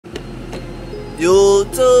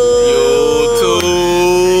YouTube.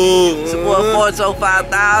 It's your boy Forjo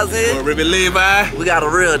 5000. Ribbon Levi. We got a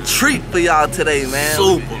real treat for y'all today, man.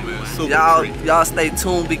 Super, man. Super Y'all stay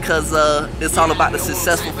tuned because it's all about the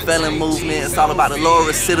successful felon movement. It's all about the low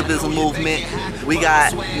recidivism movement. We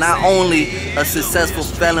got not only a successful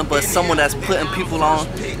felon, but someone that's putting people on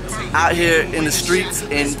out here in the streets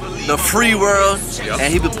in the free world. Yep.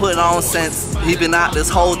 And he been putting on since he been out this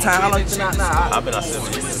whole time. How long you been out now? I've been out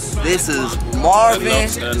 7 years. This is Marvin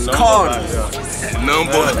Carter.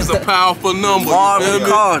 Number is a powerful number. Marvin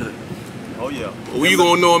Carter. Oh yeah. We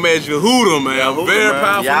gonna know him as Yahuda, man. Yahuda, very man.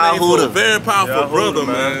 powerful Yahuda. name, very powerful Yahuda, brother, man.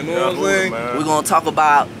 man. You know what I'm saying? Man. We're gonna talk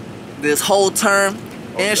about this whole term,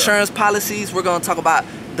 insurance policies. We're gonna talk about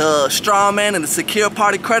the straw man and the secure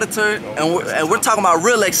party creditor, and we're talking about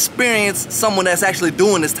real experience, someone that's actually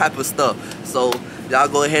doing this type of stuff. So y'all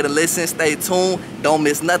go ahead and listen, stay tuned, don't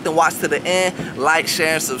miss nothing, watch to the end, like,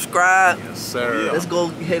 share, and subscribe. Yes, sir. Let's go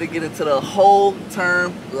ahead and get into the whole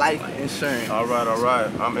term life insurance. All right.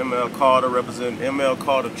 I'm ML Carter, representing ML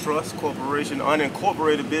Carter Trust Corporation,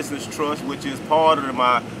 unincorporated business trust, which is part of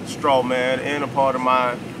my straw man and a part of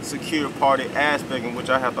my secure party aspect, in which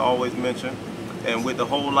I have to always mention. And with the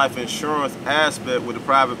whole life insurance aspect with the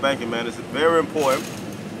private banking, man, it's very important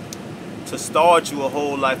to start you a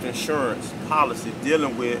whole life insurance policy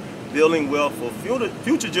dealing with building wealth for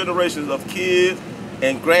future generations of kids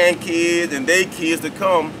and grandkids and their kids to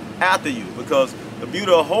come after you. Because the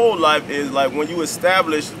beauty of whole life is, like, when you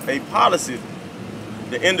establish a policy,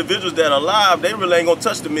 the individuals that are alive, they really ain't gonna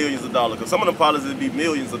touch the millions of dollars, because some of the policies be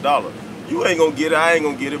millions of dollars. You ain't gonna get it, I ain't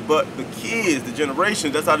gonna get it, but the kids, the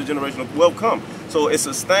generation, that's how the generational wealth come. So it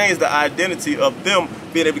sustains the identity of them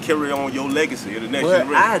being able to carry on your legacy in the next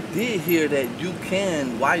generation. I did hear that you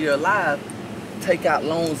can, while you're alive, take out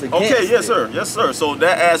loans against Okay, yes sir. So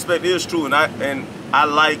that aspect is true, and I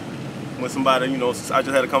like when somebody, you know, I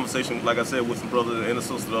just had a conversation, like I said, with some brothers and a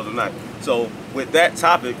sister the other night. So with that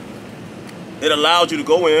topic, it allows you to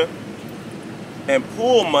go in and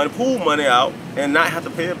pull money out and not have to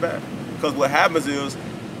pay it back. Because what happens is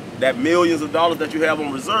that millions of dollars that you have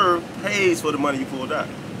on reserve pays for the money you pulled out.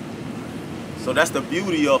 So that's the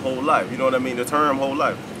beauty of whole life. You know what I mean? The term whole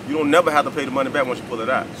life. You don't never have to pay the money back once you pull it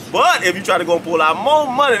out. But if you try to go and pull out more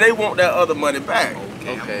money, they want that other money back.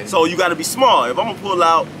 Okay. So you got to be smart. If I'm gonna pull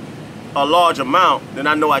out a large amount, then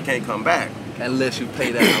I know I can't come back. Unless you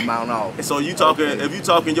pay that amount off. And so you talking, if you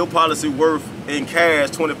talking your policy worth in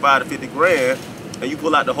cash 25 to 50 grand, and you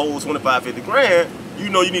pull out the whole 25, 50 grand, you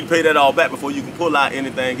know you need to pay that all back before you can pull out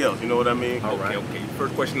anything else. You know what I mean? All right. Okay.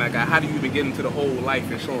 First question I got: how do you even get into the whole life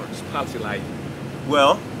insurance policy? Like,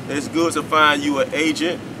 well, it's good to find you an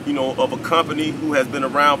agent, you know, of a company who has been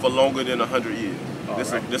around for longer than 100 years.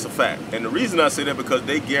 This a fact. And the reason I say that, because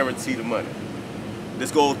they guarantee the money. This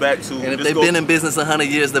goes back to. And if they've been in business 100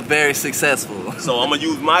 years, they're very successful. So I'm gonna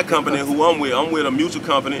use my company, who I'm with. I'm with a mutual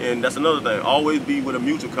company, and that's another thing. Always be with a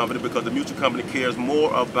mutual company, because the mutual company cares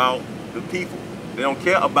more about the people. They don't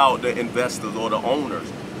care about the investors or the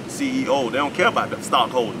owners, CEO. They don't care about the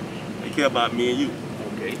stockholders. They care about me and you.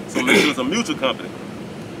 okay. So this is a mutual company.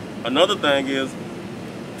 Another thing is,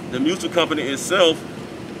 the mutual company itself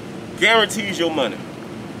guarantees your money.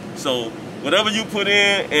 So whatever you put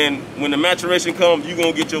in, and when the maturation comes, you're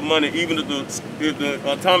gonna get your money. Even if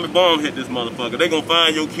the atomic bomb hit this motherfucker, they're gonna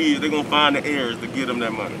find your kids, they're gonna find the heirs to get them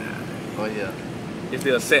that money. Oh yeah. Is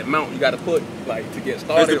there a set amount you got to put, like, to get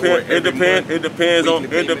started? It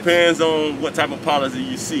depends on what type of policy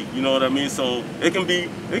you seek. You know what I mean? So it can be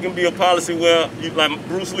a policy where you, like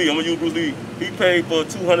Bruce Lee. I'm gonna use Bruce Lee. He paid for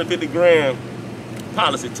 250 grand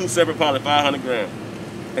policy, 2 separate policies, 500 grand,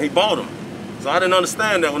 and he bought them. So I didn't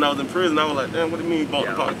understand that when I was in prison. I was like, damn, what do you mean he bought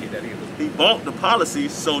the policy? I don't get that either. He bought the policy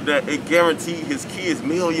so that it guaranteed his kids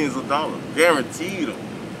millions of dollars, guaranteed them,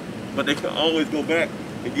 but they can always go back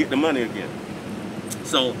and get the money again.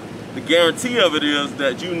 So the guarantee of it is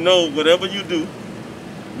that, you know, whatever you do,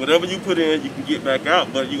 whatever you put in, you can get back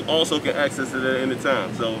out, but you also can access it at any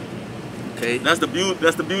time. So okay, that's the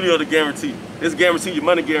beauty of the guarantee. It's guaranteed, your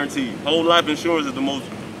money guaranteed. Whole life insurance is the most,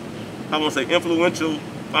 I want to say, influential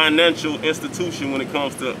financial institution when it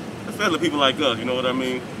comes to, especially people like us. You know what I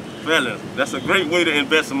mean? Felons. That's a great way to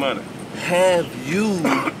invest some money. Have you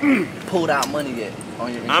pulled out money yet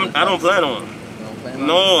on your insurance? I don't plan on it. You don't plan on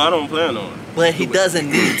No, I don't plan on it. But he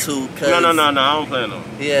doesn't need to, because No, I don't plan on it.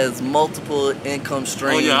 he has multiple income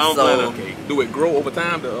streams. Oh, yeah, I don't plan on it. Okay. Do it grow over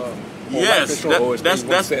time? Yes,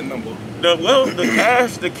 that's set number.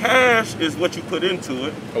 The cash is what you put into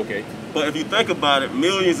it. Okay. But if you think about it,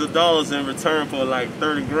 millions of dollars in return for like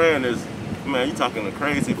 30 grand is, man, you talking a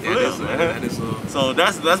crazy flip, man. That is so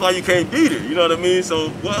that's why you can't beat it. You know what I mean? So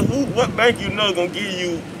what bank you know gonna give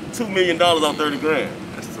you $2 million on 30 grand?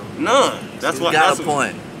 That's true. None. That's You what. got That's a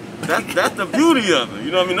point. That's the beauty of it.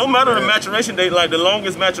 You know what I mean? No matter the maturation date, like the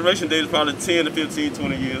longest maturation date is probably 10 to 15,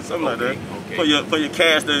 20 years, something like that. Okay. For your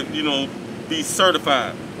cash to, you know, be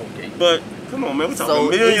certified. Okay. But come on, man, we're talking So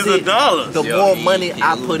millions is it of dollars. The more money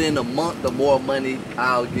I put in a month, the more money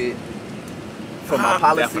I'll get from my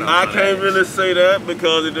policy. definitely. I can't really say that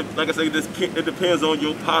because, like I said, it depends on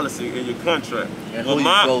your policy and your contract. And Well, who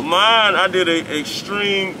you go mine, I did an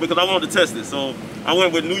extreme, because I wanted to test it. So I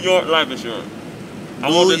went with New York Life Insurance.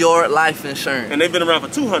 New York Life Insurance. And they've been around for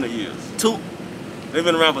 200 years. They've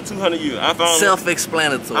been around for 200 years. I found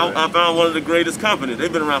Self-explanatory. I found one of the greatest companies.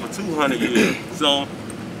 They've been around for 200 years. So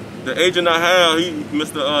the agent I have,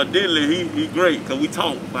 Mr. Diddley, he great because we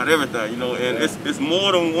talk about everything, you know. And it's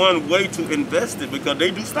more than one way to invest it because they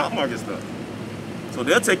do stock market stuff. So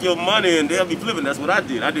they'll take your money and they'll be flipping. That's what I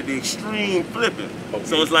did. I did the extreme flipping. Okay.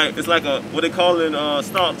 So it's like a what they call in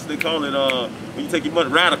stocks. They call it when you take your money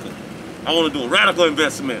radical. I want to do a radical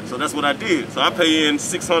investment, so that's what I did. So I pay in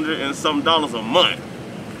 $600 and some a month,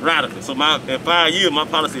 radical. So in 5 years, my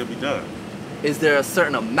policy will be done. Is there a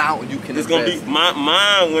certain amount you can It's invest? gonna be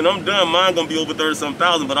mine when I'm done. Mine gonna be over 30-some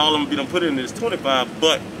thousand, but all I'm gonna put in is 25.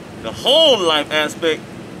 But the whole life aspect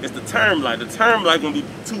is the term life. The term life gonna be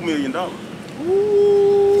 $2 million.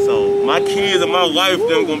 So my kids and my wife,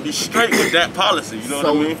 them gonna be straight with that policy. You know what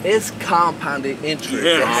I mean? It's compounded interest.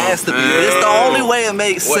 Yeah. It has to be. Man. It's the only way it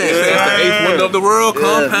makes What sense. is that? The eighth wonder of the world, Yeah.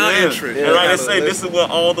 compound Yeah. interest. And like they say, this is where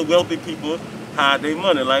all the wealthy people hide their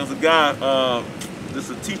money. Like there's a guy, this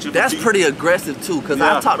is a teacher. That's pretty aggressive too, because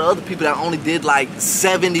Yeah. I've talked to other people that only did like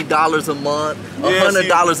 $70 a month, Yeah,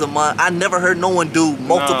 $100 a month. I never heard no one do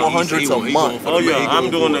multiple hundreds a month. Oh yeah, I'm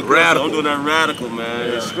doing the radical. I'm doing that radical, man.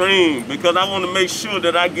 Yeah. Extreme, because I want to make sure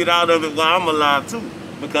that I get out of it while I'm alive too.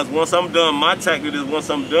 Because once I'm done, my tactic is once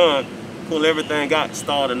I'm done, pull everything out,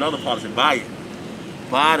 start another policy, buy it,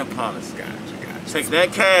 buy the policy. Gotcha. Take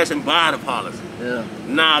that cash and buy the policy. Yeah.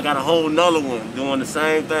 Now I got a whole nother one doing the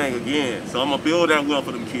same thing again. So I'm gonna build that wealth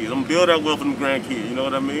for them kids. I'm gonna build that wealth for them grandkids. You know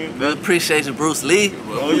what I mean? We appreciate you, Bruce Lee.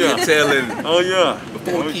 Oh yeah. Telling. Oh yeah.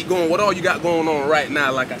 Before we keep going, what all you got going on right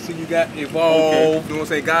now? Like I see you got Evolve, you know what I'm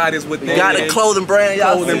saying? God is within. You got a clothing brand,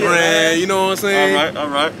 y'all. Clothing see it, brand, you know what I'm saying? All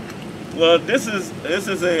right. Well, this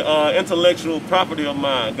is a intellectual property of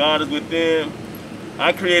mine. God is within.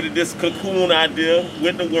 I created this cocoon idea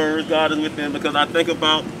with the words God is within because I think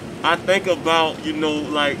about you know,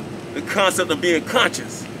 like the concept of being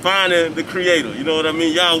conscious, finding the Creator. You know what I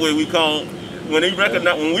mean? Yahweh, when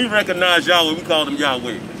we recognize Yahweh, we call him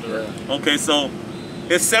Yahweh. Yeah. Okay, so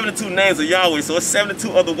it's 72 names of Yahweh, so it's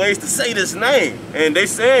 72 other ways to say this name. And they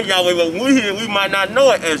saying Yahweh, but when we hear, we might not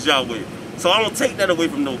know it as Yahweh. So I don't take that away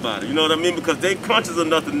from nobody, you know what I mean? Because they conscious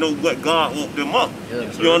enough to know what God woke them up.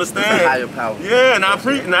 Yeah. You understand? It's a higher power. Yeah, and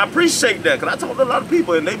I appreciate that, because I talk to a lot of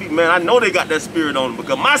people, and they be, man, I know they got that spirit on them,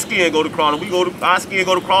 because my skin go to crawling, our skin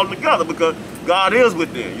go to crawling together, because God is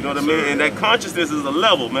within, you know what I mean? And that consciousness is a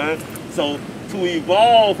level, man. So to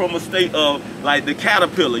evolve from a state of like the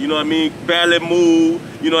caterpillar, you know what I mean, barely move,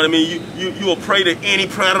 you know what I mean, you a prey to any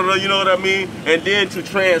predator, you know what I mean, and then to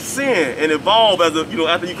transcend and evolve as a, you know,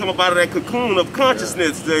 after you come up out of that cocoon of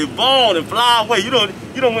consciousness, to evolve and fly away. You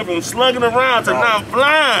don't went from slugging around to now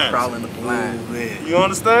flying. Crawling the flying. You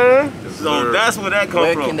understand? So that's where that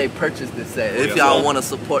comes from. Where can they purchase this at? If y'all want to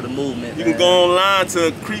support the movement, you can go online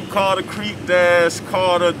to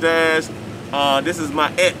Carter Dash. This is my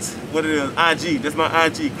what it is, IG. That's my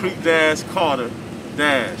IG, Carter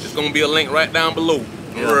Dash. It's gonna be a link right down below.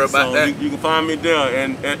 Don't worry about that. You can find me there,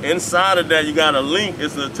 and inside of that you got a link.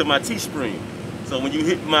 It's to my Teespring. So when you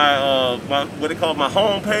hit my what they call my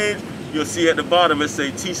home page, you'll see at the bottom it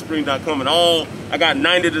say teespring.com, and I got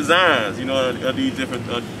 90 designs, you know, of these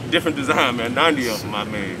different designs, man. 90 of them I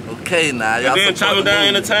made. Okay, now y'all. And then Chopping Down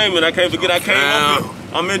Entertainment. I can't forget. I came up here.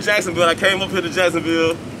 I'm in Jacksonville. I came up here to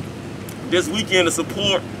Jacksonville this weekend to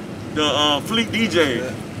support the Fleet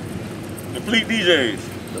DJs. The Fleet DJs.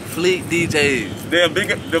 The Fleet DJs.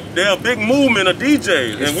 They're a big movement of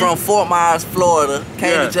DJs. It's from Fort Myers, Florida.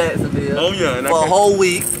 Came to Jacksonville. Oh yeah. And for a whole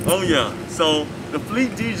week. Oh yeah. So the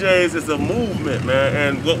Fleet DJs is a movement, man.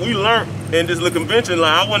 And what we learned in this little convention,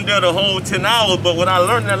 like I wasn't there the whole 10 hours, but what I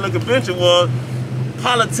learned in that little convention was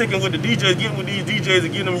politicking with the DJs, getting with these DJs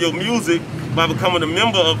and getting them your music by becoming a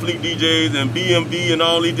member of Fleet DJs and BMB and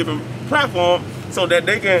all these different platforms, so that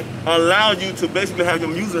they can allow you to basically have your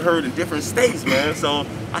music heard in different states, man. So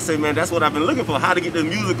I say, man, that's what I've been looking for, how to get the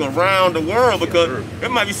music around the world, because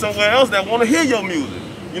it might be somewhere else that want to hear your music.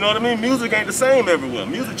 You know what I mean? Music ain't the same everywhere.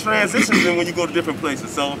 Music transitions in when you go to different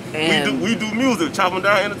places. So we do music. Chopping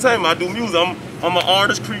Down Entertainment, I do music. I'm an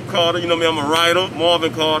artist, Creep Carter, you know what I mean? I'm a writer,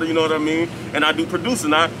 Marvin Carter, you know what I mean? And I do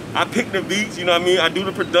producing. I pick the beats, you know what I mean? I do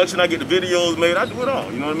the production, I get the videos made, I do it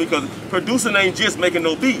all, you know what I mean? Because producing ain't just making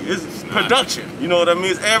no beat, it's production, you know what I mean?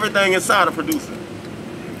 It's everything inside of producing.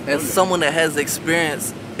 And someone that has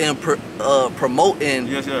experience in promoting,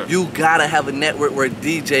 yes, sir. You gotta have a network where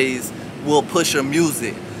DJs will push your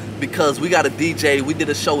music. Because we got a DJ, we did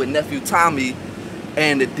a show with Nephew Tommy,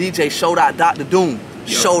 and the DJ showed out Dr. Doom.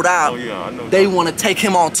 Showed out, I know they want to take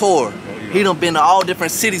him on tour. He done been to all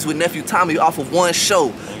different cities with Nephew Tommy off of one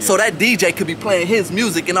show. So that DJ could be playing his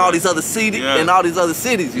music in all these other cities,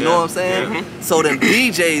 you know what I'm saying? So then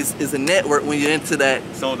DJs is a network when you're into that.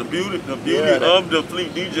 So the beauty of the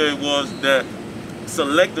Fleet DJ was that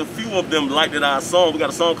select a few of them liked our song. We got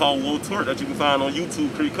a song called World Tour that you can find on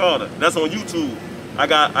YouTube, Creek Carter. That's on YouTube.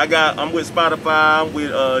 I'm with Spotify, I'm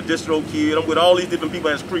with DistroKid, I'm with all these different people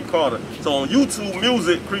as Creek Carter. So on YouTube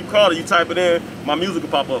Music, Creek Carter, you type it in, my music will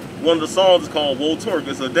pop up. One of the songs is called World Tour.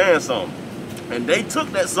 It's a dance song. And they took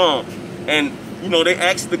that song and, you know, they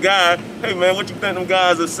asked the guy, hey man, what you think them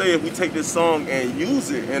guys will say if we take this song and use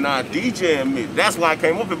it in our DJing mix? That's why I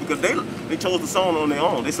came up with it, because they chose the song on their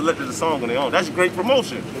own. They selected the song on their own. That's great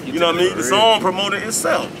promotion. You know what I mean? The song promoted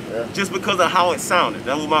itself just because of how it sounded.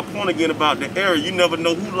 That was my point again about the era. You never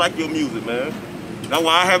know who like your music, man. That's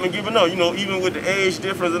why I haven't given up. You know, even with the age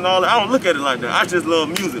difference and all that, I don't look at it like that. I just love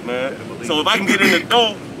music, man. So if I can get in the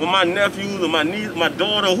door with my nephews or my niece, my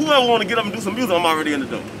daughter, whoever want to get up and do some music, I'm already in the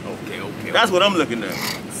door. Okay. That's what I'm looking at.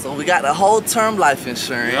 So we got the whole term life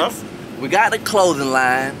insurance. We got the clothing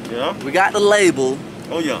line. We got the label.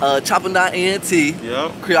 Chopping Down ENT.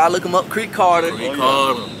 Y'all look him up, Creek Carter.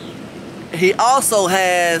 He also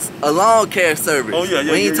has a lawn care service.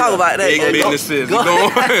 We ain't talk about that. Big businesses.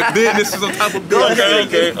 Businesses on top of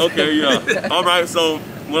businesses. Okay, All right, so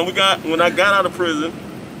when I got out of prison,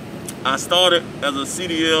 I started as a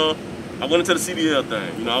CDL. I went into the CDL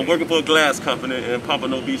thing. You know, I'm working for a glass company in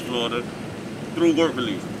Pompano Beach, Florida, through work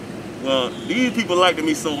release. Well, these people liked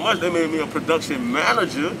me so much, they made me a production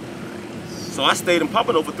manager. So I stayed in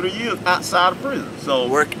Pompano for 3 years outside of prison. So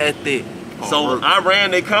work ethic. So I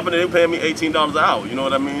ran their company, they paid me $18 an hour, you know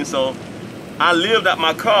what I mean? So I lived out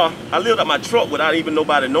my car, I lived out my truck without even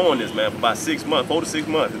nobody knowing this, man, for about 6 months, 4 to 6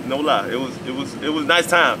 months, no lie. It was a nice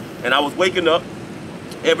time. And I was waking up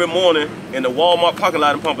every morning in the Walmart parking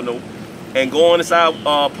lot in Pompano and going inside,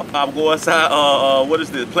 I would go inside, what is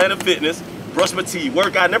this, Planet Fitness, brush my teeth,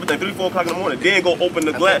 work out and everything, 3, 4 o'clock in the morning, then go open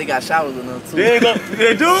the glass. They got showers in them too. They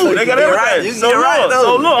do, they got everything.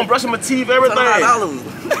 So look, I'm brushing my teeth, everything.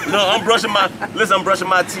 No, I'm brushing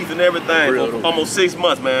my teeth and everything for almost 6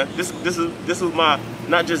 months, man. This was my,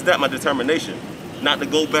 not just that, my determination, not to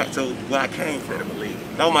go back to where I came from.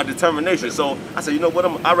 That was my determination. So I said, you know what,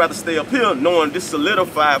 I'd rather stay up here knowing this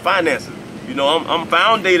solidified finances. You know, I'm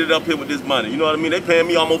foundated up here with this money. You know what I mean? They paying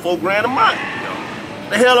me almost $4 grand a month.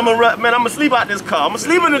 The hell I'm gonna sleep out this car. I'm gonna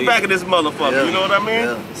sleep in the back of this motherfucker. You know what I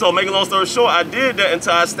mean? So make a long story short, I did that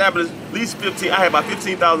until I established at least I had about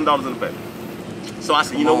 $15,000 in the bank. So I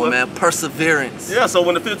said, you know what, man, perseverance. Yeah. So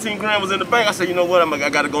when the 15 grand was in the bank, I said, you know what, I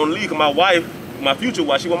gotta go and leave. Cause my wife, my future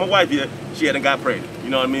wife, she wasn't my wife yet. She hadn't got pregnant. You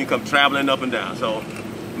know what I mean? Come traveling up and down. So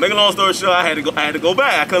make a long story short, I had to go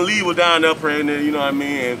back. I couldn't leave her down there pregnant. You know what I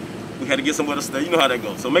mean? And we had to get somewhere to stay. You know how that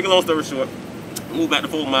goes. So make a long story short, moved back to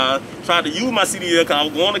Fort Myers, tried to use my CDL because I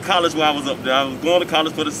was going to college while I was up there. I was going to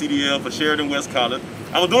college for the CDL for Sheridan West College.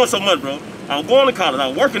 I was doing so much, bro. I was going to college. I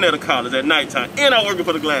was working at a college at nighttime, and I was working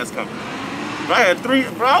for the glass company. Bro, I had three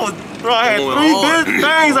business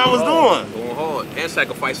things I was doing. Going hard and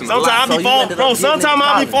sacrificing. Sometimes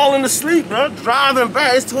I be falling asleep, bro. Driving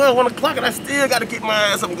back, it's 12, 1 o'clock, and I still got to get my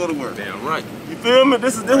ass up and go to work. Damn right. You feel me?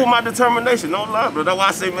 This was my determination. No lie, bro. That's why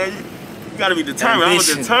I say, man, you gotta be determined. I was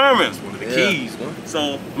determined. One of the keys, man.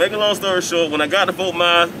 So, make a long story short, when I got to Fort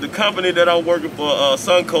Myers, the company that I was working for,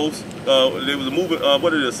 Suncoast, there was a movie,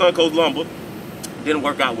 Suncoast Lumber, didn't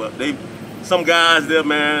work out well. Some guys there,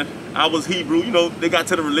 man, I was Hebrew, you know, they got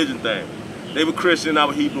to the religion thing. They were Christian, I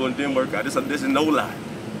was Hebrew, and it didn't work out. This is no lie.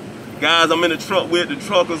 Guys I'm in the truck with, the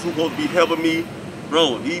truckers who supposed to be helping me,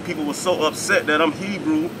 bro, these people were so upset that I'm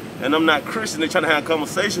Hebrew and I'm not Christian. They trying to have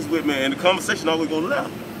conversations with me, and the conversation always go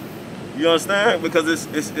left. You understand? Because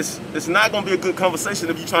it's not gonna be a good conversation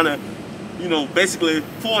if you're trying to, you know, basically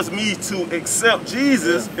force me to accept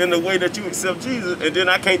Jesus in the way that you accept Jesus, and then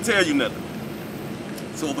I can't tell you nothing.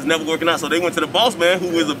 So it was never working out. So they went to the boss man, who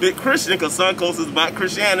is a big Christian, because Suncoast is about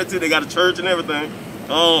Christianity. They got a church and everything.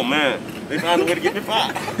 Oh man, They found a way to get me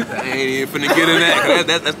fired. I ain't even finna get in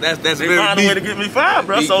that. That's They very found a deep. way to get me fired,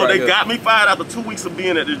 bro. Deep So right they here. got me fired after 2 weeks of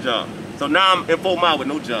being at this job. So now I'm in 4 Mile with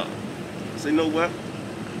no job. So you know what?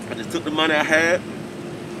 I just took the money I had,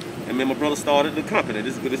 and me and my brother started the company.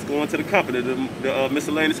 This is going to the company, the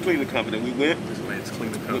miscellaneous cleaning company. We went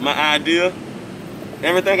with my idea.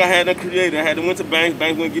 Everything I had to create, I had to went to banks.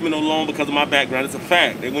 Banks wouldn't give me no loan because of my background. It's a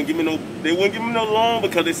fact. They wouldn't give me no loan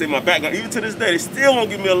because they say my background. Even to this day, they still won't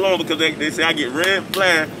give me a loan because they say I get red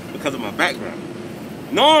flag because of my background.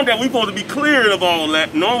 Knowing that we supposed to be cleared of all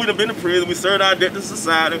that, knowing we done been to prison, we served our debt to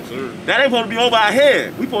society. That ain't supposed to be over our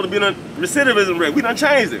head. We supposed to be in a recidivism rate. We done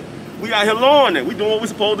changed it. We out here lowering it. We doing what we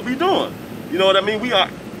supposed to be doing. You know what I mean? We are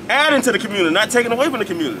adding to the community, not taking away from the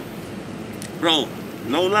community. Bro,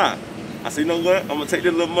 no lie. I said, you know what? I'm gonna take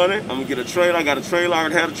this little money. I'm gonna get a trailer. I got a trailer. I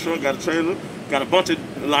already had a truck. Got a trailer. Got a bunch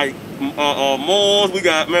of like malls. We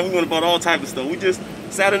went and bought all type of stuff. We just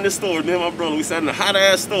sat in this store. Me and my brother. We sat in a hot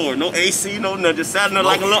ass store. No AC, no nothing. Just sat in there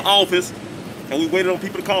like a little office. And we waited on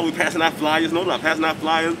people to call. We passing out flyers. No lie. Passing out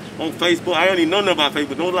flyers on Facebook. I don't even know nothing about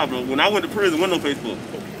Facebook. No lie, bro. When I went to prison, there wasn't no Facebook.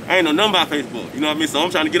 I ain't know nothing about Facebook. You know what I mean? So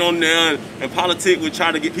I'm trying to get on there and politic. We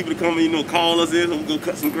try to get people to come and, you know, call us in. So we go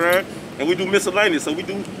cut some grass. And we do miscellaneous. So we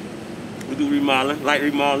do remodeling, light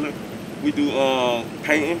remodeling. We do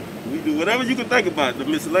painting. We do whatever you can think about, the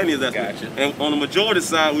miscellaneous aspect. Gotcha. And on the majority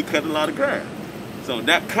side, we cut a lot of grass. So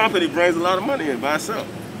that company brings a lot of money in by itself.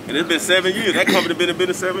 And it's been 7 years. That company been in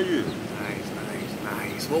business 7 years.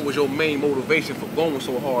 Nice. What was your main motivation for going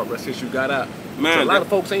so hard, bro, since you got out? Man, So a lot of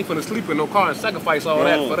folks ain't finna sleep in no car and sacrifice all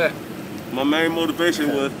that for that. My main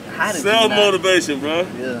motivation was How did you self-motivation, bro.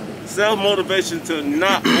 Yeah. Self-motivation to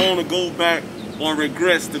not want to go back or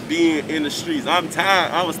regrets to being in the streets. I'm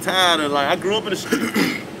tired. I was tired of, like, I grew up in the streets.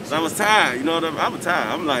 So I was tired, you know what I mean? I was tired.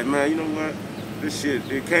 I'm like, man, you know what? This shit,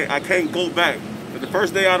 I can't go back. But the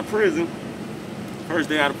first day out of prison,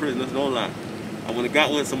 that's no lie. I went and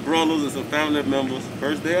got with some brothers and some family members.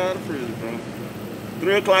 First day out of prison, bro.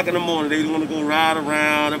 3 o'clock in the morning, they want to go ride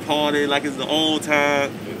around and party like it's the old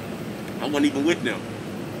time. I wasn't even with them.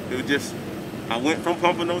 It was just, I went from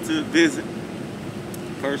Pompano to visit.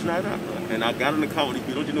 First night out, bro. And I got in the car with these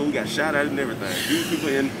people. Don't you know we got shot at and everything? These people,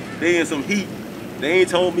 they in some heat. They ain't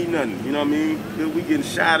told me nothing. You know what I mean? We getting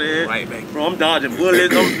shot at. Right, man. Bro, I'm dodging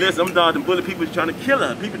bullets. I'm dodging bullets. People trying to kill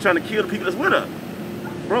her. People trying to kill the people that's with her.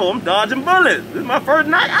 Bro, I'm dodging bullets. This is my first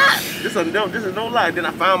night out. This is no lie. Then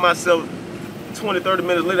I found myself 20, 30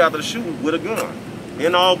 minutes later after the shooting with a gun.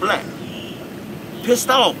 In all black.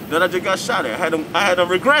 Pissed off that I just got shot at. I had them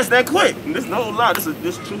regrets that quick. And this is no lie. This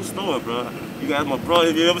is true story, bro. You guys, my brother.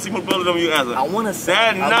 If you ever see my brother, you ask her. I want to say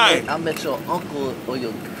that night. I met your uncle or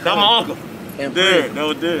your cousin. That's my uncle. Dead. That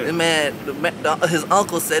was dead. The man, his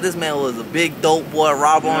uncle said this man was a big dope boy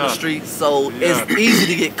robber on the street, so it's easy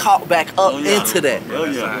to get caught back up into that. Oh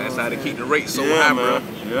yeah. That's how they keep the rate so high, man.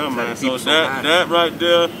 bro. Yeah, man. So that right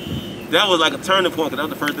there, that was like a turning point, because that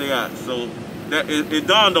was the first day out. So it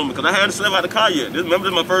dawned on me, because I hadn't slept out the car yet. Remember,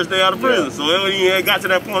 this was my first day out of prison. So it ain't got to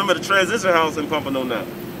that point. I'm at a transition house in Pompano now.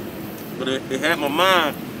 But it had my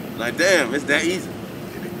mind like, damn, it's that easy.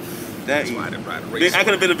 That easy. I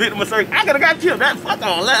could have been a victim of certain. I could have got killed. Fuck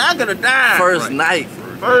all that. I could have died. First night,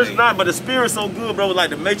 but the spirit's so good, bro. Like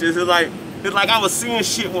the Matrix, it's like I was seeing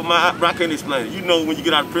shit with my. I can't explain it. You know, when you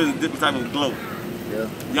get out of prison, different type of glow. Yeah.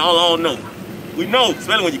 Y'all all know. We know,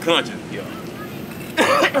 especially when you're conscious. Yeah.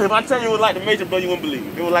 If I tell you it was like the Matrix, bro, you wouldn't believe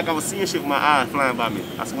it. It was like I was seeing shit with my eyes flying by me.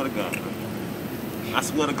 I swear to God, bro. I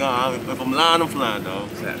swear to God, if I'm lying, I'm flying, dog.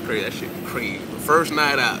 That's crazy. That shit crazy. First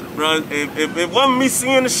night out, bro. If it wasn't me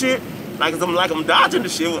seeing the shit, like I'm dodging the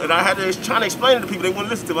shit, and I had to trying to explain it to people, they wouldn't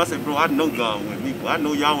listen to me. I said, bro, I know God with me, boy. I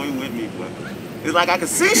know y'all ain't with me, boy. It's like I can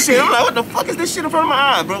see shit. I'm like, what the fuck is this shit in front of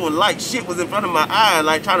my eye, bro? When like shit was in front of my eye,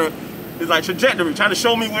 like it's like trajectory, trying to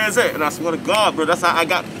show me where it's at. And I swear to God, bro, that's how I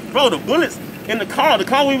got, bro, the bullets in the car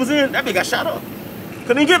we was in, that bitch got shot up.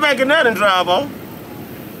 Couldn't even get back in that and drive off.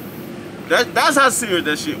 That's how serious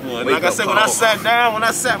that shit was. Like I said, when I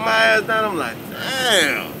sat my ass down, I'm like,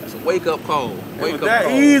 damn. That's a wake-up call. It was that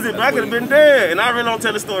easy, bro. I could have been dead. And I really don't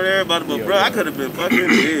tell the story to everybody, but bro, I could have been fucking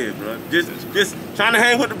dead, bro. Just trying to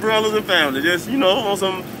hang with the brothers and family. Just, you know, on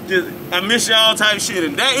some, I miss y'all type shit.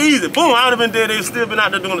 And that easy. Boom, I would have been dead. They'd still been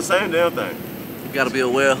out there doing the same damn thing. You gotta be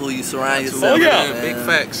aware of who you surround yourself with. Oh, yeah. Man. Big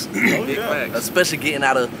facts. Big facts. Especially getting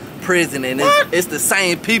out of prison, and it's the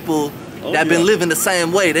same people that been living the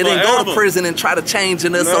same way. They didn't go to prison and try to change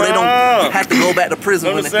in us, so they don't have to go back to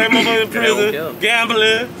prison. The same motherfucker in prison,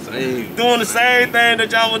 gambling, doing the same thing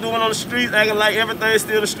that y'all were doing on the streets, acting like everything's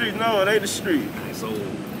still the street. No, it ain't the street. So,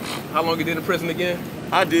 how long you did in prison again?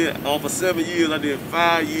 I did, for 7 years, I did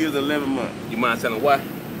 5 years, 11 months. You mind telling why?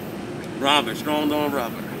 Robin, strong arm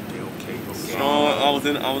Robin. Okay. Strong. I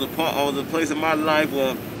was a place in my life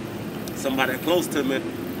where somebody close to me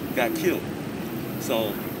got killed.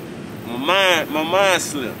 So my mind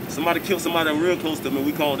slipped. Somebody killed somebody real close to me.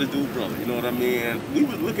 We called this dude brother. You know what I mean? And we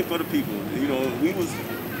was looking for the people. You know,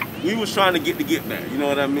 we was trying to get back. You know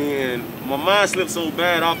what I mean? And my mind slipped so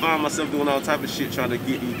bad, I found myself doing all type of shit trying to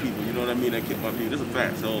get these people. You know what I mean? That killed my people. This is a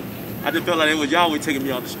fact. So I just felt like it was Yahweh taking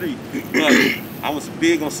me off the street. But I was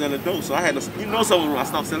big on selling dope, so I had to, something wrong. I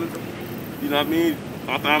stopped selling dope. You know what I mean?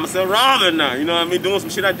 I found myself robbing now. You know what I mean? Doing some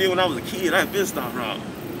shit I did when I was a kid. I had been stopped robbing.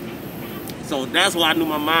 So that's why I knew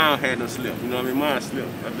my mind had no slip. You know what I mean? Mine slipped.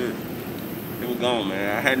 It was gone,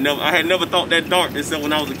 man. I had never thought that dark except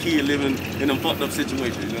when I was a kid living in them fucked up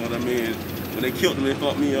situations. You know what I mean? When they killed me, they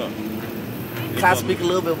fucked me up. Can I speak a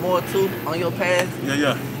little bit more too on your past?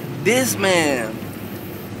 Yeah. This man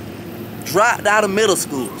dropped out of middle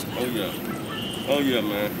school. Oh yeah,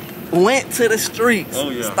 man. Went to the streets. Oh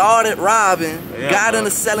yeah. Started robbing. Got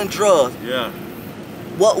into selling drugs. Yeah.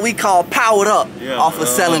 What we call powered up off of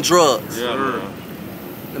selling drugs. Yeah.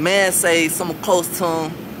 The man say someone close to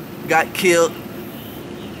him got killed.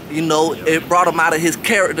 You know, it brought him out of his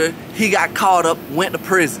character. He got caught up, went to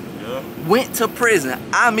prison. Yeah. Went to prison.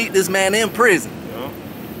 I meet this man in prison. Yeah.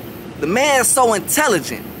 The man's so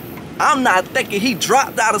intelligent. I'm not thinking he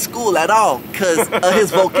dropped out of school at all because of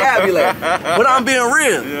his vocabulary. But I'm being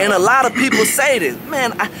real. Yeah. And a lot of people say this.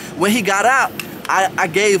 Man, when he got out, I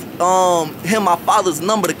gave him my father's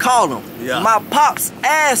number to call him. Yeah. My pops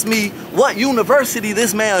asked me what university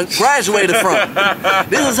this man graduated from.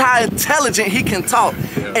 This is how intelligent he can talk.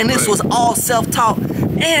 Yeah, and this was all self-taught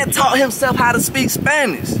and taught himself how to speak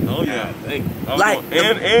Spanish. Oh yeah. Like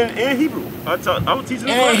and Hebrew. I was teaching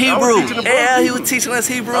him. And Hebrew. Yeah, he was teaching us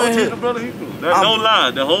Hebrew. I was teaching the brother Hebrew. That's no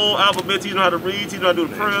lie. The whole alphabet, teaching how to read, teaching how to do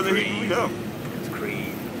the prayers in Hebrew. Yeah. It's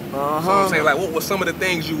crazy. Uh-huh. So I'm saying, like, what was some of the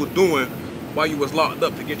things you were doing while you was locked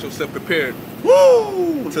up to get yourself prepared?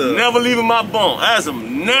 Woo! Never leaving my bunk. I asked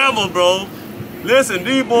them, never, bro. Listen,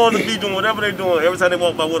 these boys will be doing whatever they doing every time they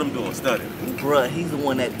walk by what I'm doing, studying. Bruh, he's the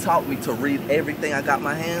one that taught me to read everything I got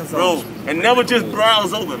my hands on. Bro, and never just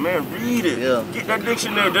browse over, man. Read it. Yeah. Get that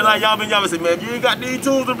dictionary. Just like y'all say, man, if you ain't got these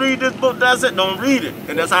tools to read this book, that's it. Don't read it.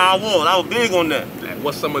 And that's how I was. I was big on that. Like,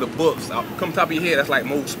 what's some of the books, come top of your head, that's like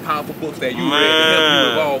most powerful books that you Man. read to help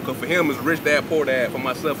you evolve? Because for him, it's Rich Dad, Poor Dad. For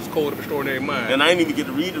myself, it's Code of Extraordinary Mind. And I ain't even get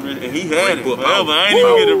to read it. And he had it Book. forever. I ain't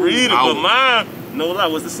even get to read it. But mine, no lie,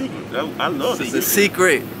 was The Secret. I love The The Secret.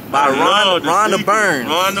 Secret by Rhonda Burns.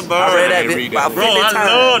 Rhonda Burns. I read that I read about that. 50 Bro, I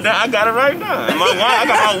times. love that. I got it right now. And I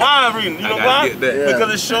got my wife reading. You know gotta why? get that. Yeah.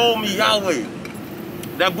 Because it showed me Yahweh.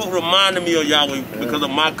 That book reminded me of Yahweh because of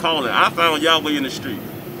my calling. I found Yahweh in the street.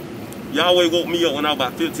 Yahweh woke me up when I was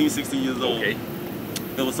about 15, 16 years old. Okay.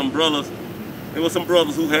 There was some brothers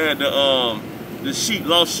who had the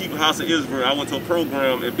Lost Sheep House of Israel. I went to a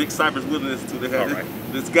program at Big Cypress Wilderness Institute. They had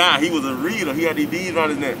this guy, he was a reader. He had these beads on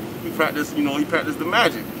his neck. He practiced the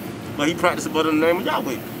magic. But he practiced it by the name of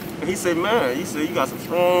Yahweh. And he said, man, you got some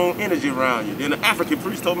strong energy around you. Then the African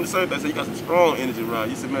priest told me the same thing. He said, you got some strong energy around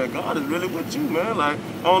you. He said, man, God is really with you, man. Like,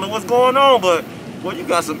 I don't know what's going on, but well, you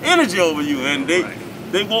got some energy over you. And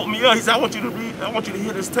they woke me up. He said, I want you to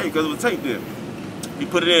hear this tape, because it was tape there. He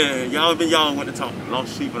put it in, y'all went to talking.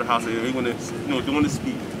 Lost sheep in the house. He went to, doing the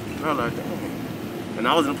speech. And I was like, damn. And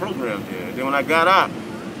I was in the program there. And then when I got out,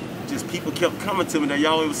 just people kept coming to me that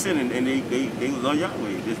Yahweh was sending, and they was on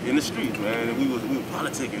Yahweh, just in the streets, man. And we were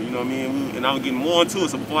politicking, you know what I mean? And I was getting more into it.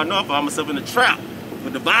 So before I know it, I found myself in the trap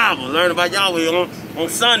with the Bible, learning about Yahweh. On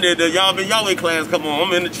Sunday, the Yahweh class come on.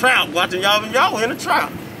 I'm in the trap, watching Yahweh in the trap.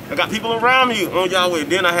 I got people around me on Yahweh.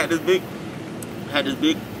 Then I had this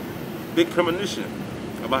big premonition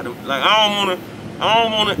about them. Like, I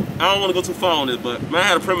don't wanna go too far on this, but man, I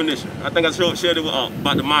had a premonition. I think I shared it with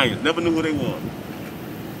about the Mayans. Never knew who they were.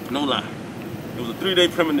 No lie. It was a 3-day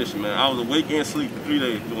premonition, man. I was awake and asleep for 3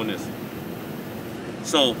 days doing this.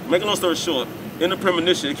 So, make a long story short, in the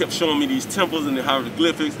premonition, it kept showing me these temples and the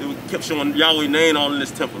hieroglyphics. It kept showing Yahweh's name all in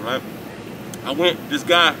this temple, right? This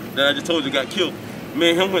guy that I just told you got killed, me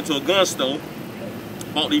and him went to a gun store,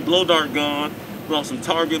 bought these blow dart gun, bought some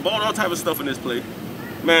Target, bought all type of stuff in this place.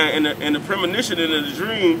 Man, in the premonition and in the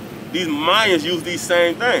dream, these Mayans used these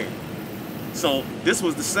same things. So this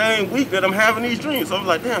was the same week that I'm having these dreams. So I was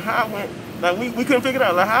like, damn, how I went, like we couldn't figure it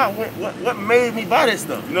out, like how I went, what made me buy that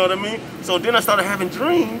stuff, you know what I mean? So then I started having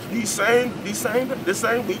dreams this same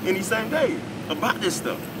week and these same days about this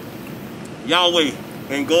stuff. Yahweh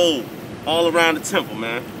and gold all around the temple,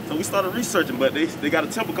 man. So we started researching, but they got a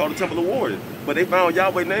temple called the Temple of Warriors. But they found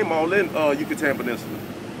Yahweh's name all in Yucatan Peninsula.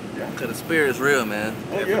 Because the spirit's real, man.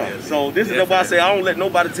 Oh, yeah. So this is why I say I don't let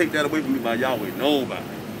nobody take that away from me by Yahweh. Nobody.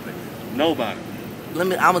 Nobody. I'm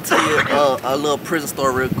gonna tell you a little prison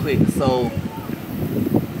story real quick. So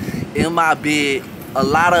in my bid, a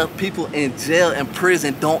lot of people in jail and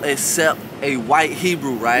prison don't accept a white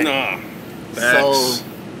Hebrew, right? Nah. So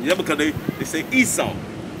yeah, because they say Esau.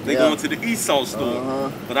 They go into the Esau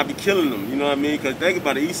store. But I be killing them, you know what I mean? Because think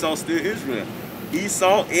about it, Esau still Israel.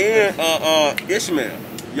 Esau and Ishmael.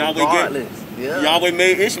 Yahweh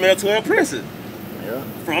made Ishmael 12 princes. Yeah.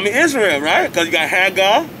 From Israel, right? Because you got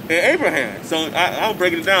Hagar and Abraham. So I'm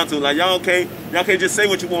breaking it down to like y'all can't just say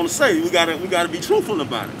what you want to say. We gotta be truthful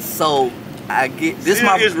about it. So I get this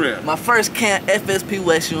Israel. My first camp FSP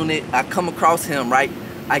West unit. I come across him, right?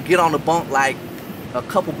 I get on the bunk like a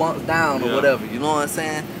couple bunks down or whatever. You know what I'm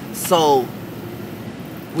saying? So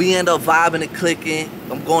we end up vibing and clicking.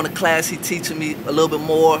 I'm going to class. He teaching me a little bit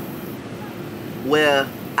more. Where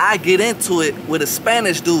I get into it with a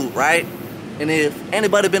Spanish dude, right? And if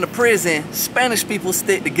anybody been to prison, Spanish people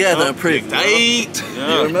stick together in prison. Tight.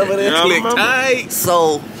 Yeah. You remember that? Yeah, click tight.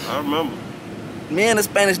 So I remember. Me and the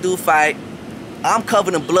Spanish dude fight. I'm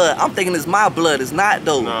covered in blood. I'm thinking it's my blood. It's not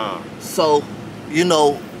though. Nah. So, you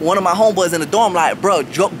know, one of my homeboys in the dorm like, bro,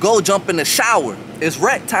 go jump in the shower. It's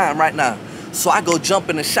rec time right now. So I go jump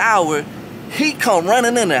in the shower. He come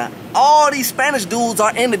running in there. All these Spanish dudes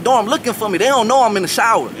are in the dorm looking for me. They don't know I'm in the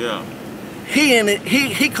shower. Yeah.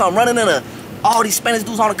 He come running in there. All these Spanish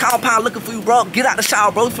dudes on the compound looking for you, bro. Get out the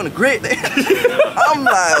shower, bro. We finna grit. I'm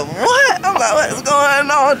like, what? I'm like, what's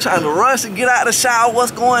going on? I'm trying to rush and get out the shower.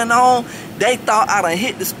 What's going on? They thought I done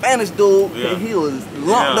hit the Spanish dude. Yeah. And he was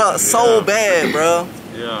lumped up so bad, bro.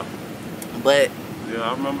 Yeah. But yeah,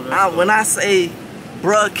 I remember that. When I say,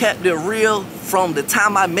 bruh kept it real from the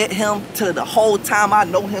time I met him to the whole time I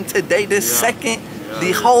know him today, this second,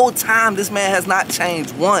 the whole time this man has not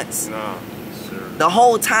changed once. Nah. The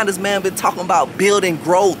whole time this man been talking about building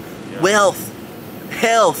growth, wealth,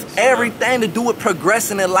 health, everything to do with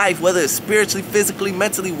progressing in life, whether it's spiritually, physically,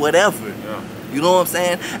 mentally, whatever. Yeah. You know what I'm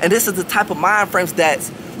saying? And this is the type of mind frames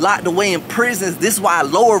that's locked away in prisons. This is why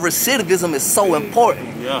lower recidivism is so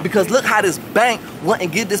important. Yeah. Because look how this bank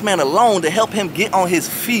wouldn't give this man a loan to help him get on his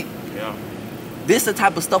feet. Yeah. This is the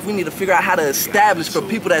type of stuff we need to figure out how to establish for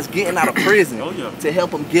people that's getting out of prison to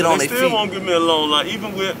help them get on their feet. They still won't give me a loan. Like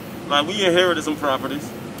even with we inherited some properties,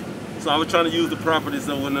 so I was trying to use the properties.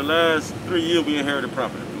 So in the last 3 years, we inherited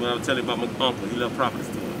property. When I was telling you about my uncle, he left properties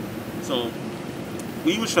to us. So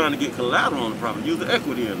we was trying to get collateral on the property, use the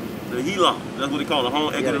equity in them, the HELOC. That's what they call it, a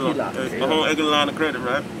home equity line, a home equity line of credit,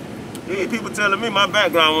 right? People telling me my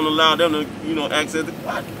background won't allow them to, access it.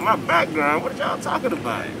 What? My background? What are y'all talking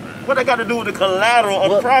about? What they got to do with the collateral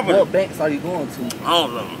of the property? What banks are you going to? All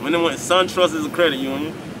of them. When they went, SunTrust is a credit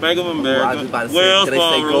union, Bank of America, Wells Fargo. They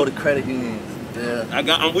say go to credit unions. Yeah.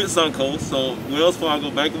 I'm with Suncoast, so Wells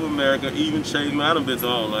Fargo, Bank of America, even Chase, man, I done been to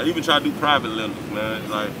all. Like, even try to do private lenders, man.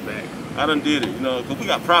 Like, I done did it, because we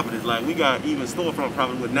got properties. Like, we got even storefront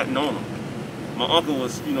property with nothing on them. My uncle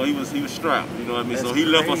was, he was strapped, you know what I mean? So he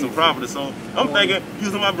left us some property. So I'm thinking,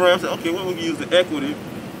 using my brain, I said, okay, what we can use the equity,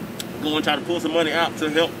 go and try to pull some money out to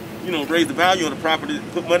help, raise the value of the property,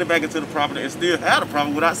 put money back into the property, and still have the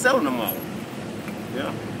property without selling them all.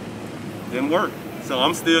 Yeah, didn't work. So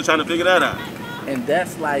I'm still trying to figure that out. And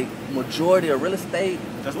that's like majority of real estate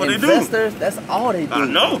that's what investors, they do. That's all they do. I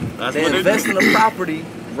know. They invest in the property,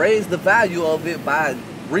 raise the value of it by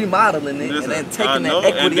remodeling it, and then taking that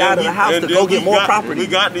equity out of the house to go get more property. We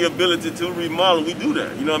got the ability to remodel. We do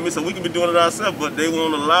that. You know what I mean? So we can be doing it ourselves, but they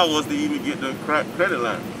won't allow us to even get the credit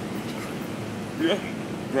line. Yeah.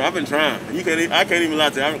 Bro, I've been trying. I can't even lie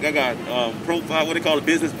to you. I got profile, what they call a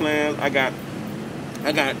business plan. I got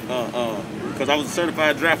because I was a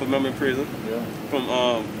certified drafter member in prison from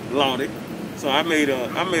Laudic. So I made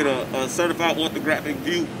a certified orthographic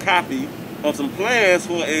view copy of some plans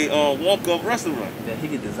for a walk-up restaurant. Yeah, he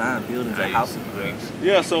could design buildings and houses.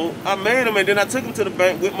 Yeah, so I made them, and then I took them to the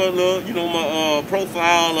bank with my little, my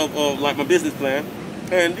profile of like my business plan.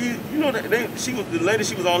 And the lady,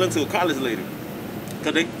 she was all into a college lady.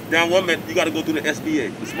 Cause down one minute you got to go through the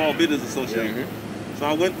SBA, the Small Business Association. So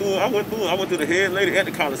I went to the head lady at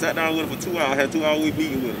the college, sat down with her for 2 hours, had a 2-hour week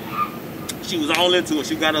meeting with her. She was all into it.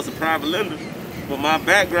 She got us a private lender, but my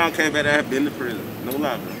background came back. I had been to prison. No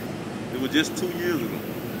lie, bro. It was just 2 years ago.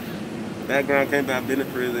 Background came back. I've been to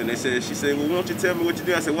prison. And she said, well, why don't you tell me what you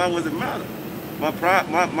did? I said, why does it matter? My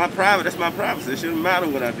private, that's my privacy. It shouldn't matter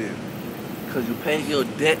what I did. Because you paid your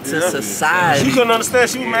debt to society. She couldn't understand.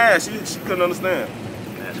 She was mad. She couldn't understand.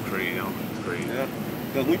 That's crazy. That's crazy. Yeah.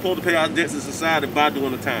 Because we supposed to pay our debts to society by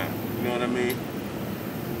doing the time. You know what I mean?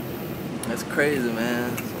 That's crazy,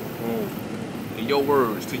 man. In your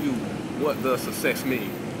words, to you, what does success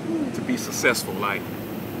mean? To be successful, like,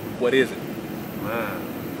 what is it? Man,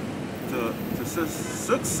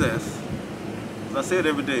 success, as I say it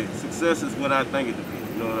every day, success is what I think it to be.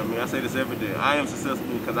 You know what I mean? I say this every day. I am successful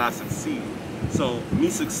because I succeed. So me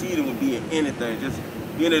succeeding would be in anything. Just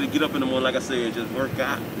being able to get up in the morning, like I said, just work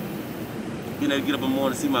out. Being able to get up in the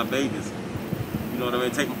morning and see my babies. You know what I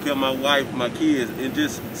mean? Taking care of my wife, my kids, and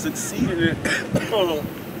just succeeding in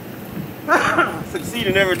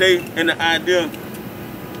succeeding every day in the idea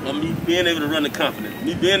of me being able to run the company,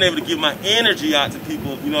 me being able to give my energy out to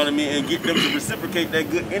people, you know what I mean, and get them to reciprocate that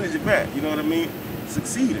good energy back, you know what I mean?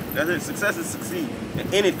 Succeeding. That's it. Success is succeed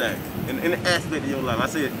in anything, in any aspect of your life. I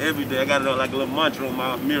say it every day. I got it on like a little mantra on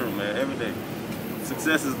my mirror, man, every day.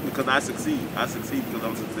 Success is because I succeed. I succeed because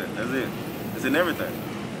I'm success. That's it. It's in everything.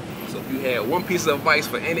 So if you had one piece of advice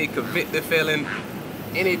for any convicted felon,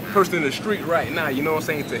 any person in the street right now, you know what I'm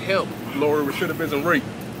saying, to help lower recidivism rate,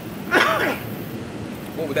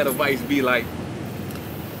 what would that advice be like?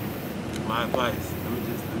 My advice, let me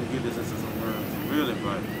get this into some words, some real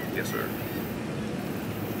advice. Yes, sir.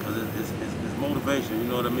 Because it's motivation, you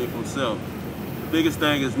know what I mean, from self. The biggest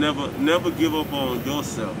thing is never give up on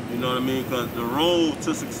yourself, you know what I mean, because the road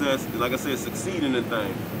to success is, like I said, succeeding in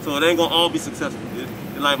things. So it ain't gonna all be successful.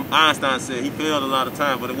 Like Einstein said, he failed a lot of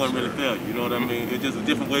times, but it wasn't really failure, you know what I mean? It's just a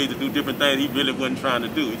different way to do different things he really wasn't trying to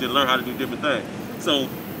do. He just learned how to do different things. So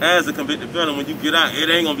as a convicted felon, when you get out, it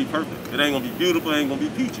ain't gonna be perfect. It ain't gonna be beautiful, it ain't gonna be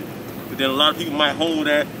peachy. But then a lot of people might hold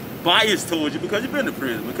that bias towards you because you've been to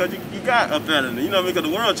prison, because you got a felony, you know what I mean? Because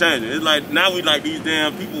the world changing. It's like now we like these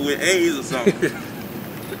damn people with AIDS or something.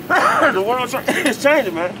 The world is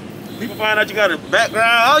changing, man. People find out you got a background.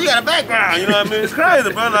 Oh, you got a background. You know what I mean? It's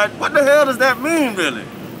crazy, bro. Like, what the hell does that mean, really?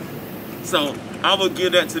 So I would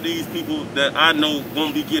give that to these people that I know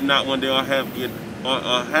gonna be getting out one day, or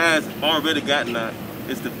has already gotten out.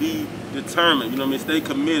 Is to be determined. You know what I mean? Stay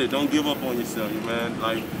committed. Don't give up on yourself, man.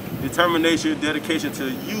 Like determination, dedication to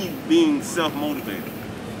you being self-motivated.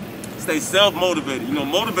 Stay self-motivated. You know,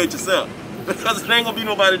 motivate yourself because there ain't gonna be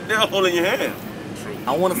nobody there holding your hand.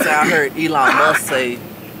 I want to say I heard Elon Musk say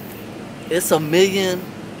it's a million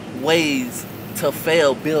ways to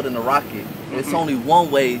fail building a rocket. It's only one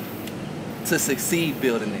way to succeed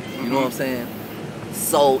building it. You know what I'm saying?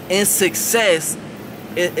 So in success,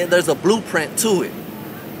 there's a blueprint to it.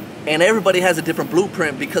 And everybody has a different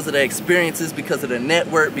blueprint because of their experiences, because of their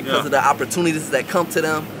network, because of the opportunities that come to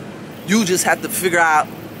them. You just have to figure out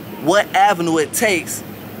what avenue it takes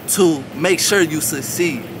to make sure you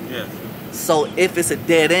succeed. Yes. So if it's a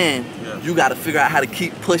dead end, you got to figure out how to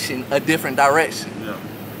keep pushing a different direction. Yeah.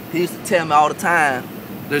 He used to tell me all the time,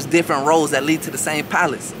 there's different roads that lead to the same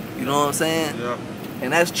palace. You know what I'm saying? Yeah.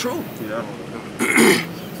 And that's true. Yeah.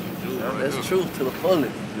 That's true to the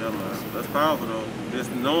fullest. Yeah, man. That's powerful, though.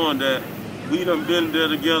 Just knowing that we done been there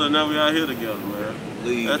together, now we out here together, man.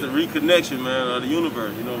 That's the reconnection, man, of the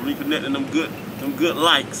universe. You know, reconnecting them good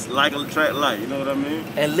likes, like attract like. You know what I mean?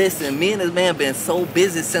 And listen, me and this man been so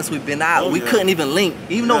busy since we've been out. We couldn't even link.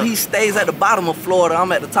 Even though he stays at the bottom of Florida,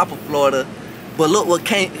 I'm at the top of Florida. But look what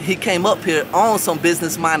he came up here on some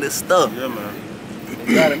business-minded stuff. Yeah, man.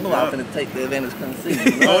 You gotta know I'm gonna take the advantage come see you.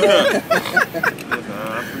 Oh, yeah.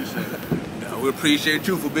 I appreciate it. We appreciate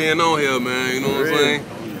you for being on here, man. You know what I'm saying?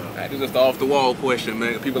 Oh, yeah. This is just an off-the-wall question,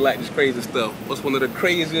 man. People like this crazy stuff. What's one of the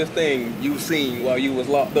craziest things you've seen while you was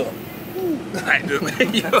locked up?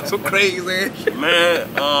 You know, some crazy shit.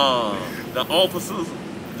 Man, the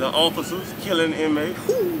officers killing inmates.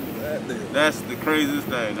 That's the craziest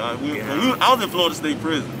thing. I was in Florida State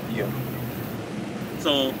Prison. Yeah.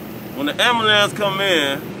 So when the ambulance come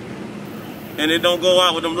in and it don't go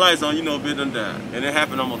out with them lights on, you know, bitch done died. And it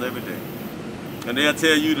happen almost every day. And they'll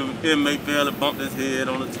tell you the inmate fell and bumped his head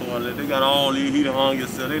on the toilet. They got all these, he done hung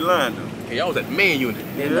himself. They lying to him. Hey, y'all was at the main unit.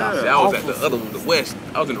 Yeah. I was at the west.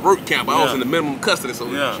 I was in the work camp. I was in the minimum custody, so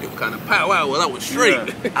it was kind of pow-wow. Well, I was straight.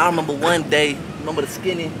 I remember one day, remember the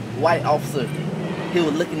skinny white officer? He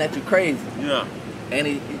was looking at you crazy. Yeah. And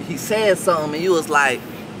he said something, and you was like,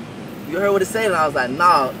 you heard what he said? And I was like,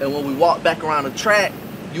 nah. And when we walked back around the track,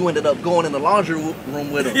 you ended up going in the laundry room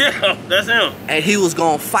with him. Yeah, that's him. And he was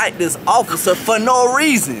gonna fight this officer for no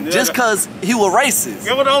reason, just cause he was racist.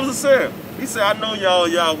 Guess what the officer said? He said, I know y'all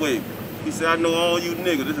Yahweh. He said, I know all you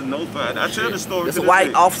niggas. This is no fight. I tell the story. It's a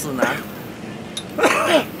white officer now.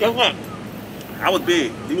 Guess what? I was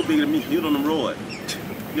big. He was bigger than me. He was on the road.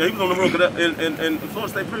 Yeah, he was on the road. In Florida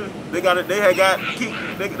State Prison, they had got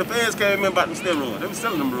kicked. The feds came in about them steroids. They were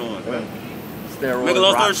selling them roids, man. Steroids, make a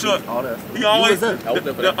long story short, he always,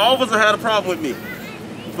 the officer had a problem with me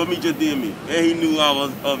for me just being me. And he knew I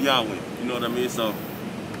was of Yahweh. You know what I mean? So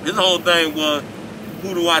His whole thing was,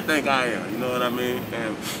 who do I think I am? You know what I mean?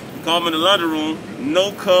 And he called me in the laundry room,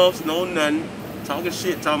 no cuffs, no nothing, talking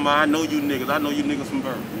shit, talking about, I know you niggas from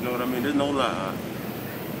birth. You know what I mean? There's no lie.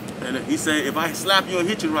 And he said, if I slap you and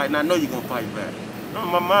hit you right now, I know you're gonna fight back. In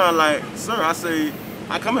my mind, like, sir, I say,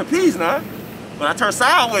 I come in peace now. But I turn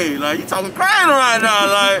sideways, like, you talking crying right now,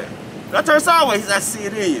 like, I turn sideways, he said, I see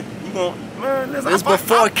it in you. You gon', man, listen. It's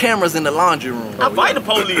before cameras in the laundry room. I fight the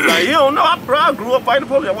police, like, you don't know, I grew up fighting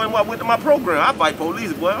the police. I went to my program, I fight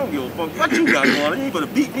police, boy, I don't give a fuck what you got going on. You better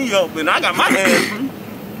beat me up, and I got my hands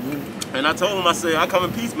free. And I told him, I said, I come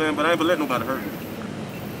in peace, man, but I ain't gonna let nobody hurt me.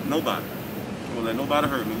 Nobody. I ain't gonna let nobody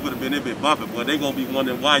hurt me. It would have been a bit bumping, boy, they gonna be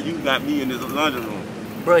wondering why you got me in this laundry room.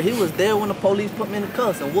 Bro, he was there when the police put me in the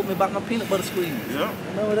cuffs and whooped me about my peanut butter squeeze. Yeah.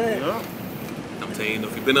 Remember that? Yeah. I'm telling you,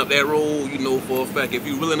 if you've been up that road, you know for a fact, if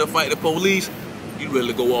you're willing to fight the police, you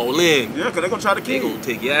really go all in. Yeah, because they're going to try to kill you. They're going to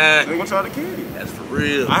take you out. They're going to try to kill you. That's for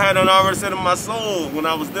real. I had already said in my soul when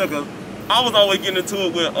I was there, because I was always getting into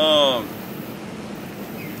it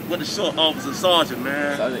with the short officer sergeant,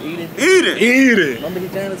 man. Sergeant Eat it. Remember he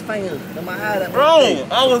jammed his finger in my eye that Bro,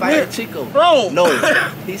 I was fighting there. Chico. Bro. No,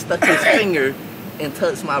 he stuck his finger and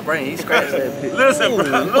touched my brain. He scratched that bitch. Listen, bro,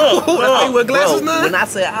 Hey, look, with glasses Bro, now? when I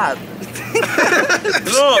say I...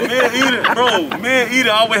 look, me and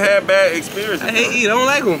Edith always had bad experiences. I hate Edith, I don't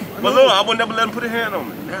like him. But look, I would never let him put a hand on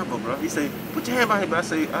me. Never, bro. He say, put your hand behind me.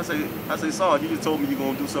 I say, Sarge, you just told me you're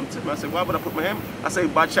gonna do something to me. I say, why would I put my hand? I say,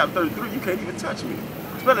 by chapter 33, you can't even touch me.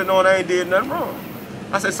 Especially knowing I ain't did nothing wrong.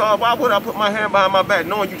 I say, Sarge, why would I put my hand behind my back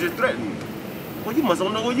knowing you just threatened me? Well, you must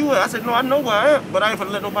don't know where you at. I said, no, I know where I am, but I ain't gonna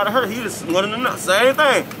let nobody hurt. He just wanted to know. Same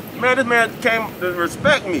thing. Man, this man came to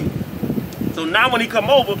respect me. So now when he come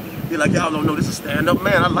over, he like, y'all don't know, this is a stand-up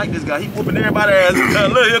man. I like this guy. He whooping everybody's ass.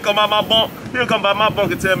 Look, he'll come by my bunk. He'll come by my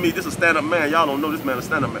bunk and tell me this is a stand-up man. Y'all don't know this man is a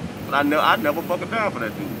stand-up man. But I never fucking down for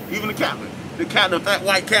that dude. Even the captain. The captain, that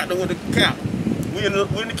white captain with the cap. We in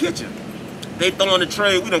the kitchen. They throwing the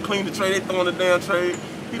tray. We done cleaned the tray. They throwing the damn tray.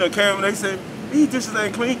 He done came and they said, these dishes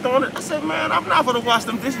ain't clean, throwing it. I said, man, I'm not gonna wash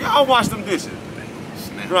them dishes. Y'all wash them dishes.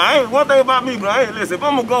 Bro, one thing about me, bro, I ain't listen. If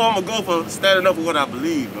I'm gonna go for standing up for what I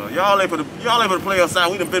believe, bro. Y'all ain't for the play outside.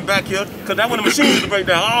 We done been back here, cause that when the machines used to break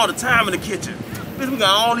down all the time in the kitchen. Bitch, we got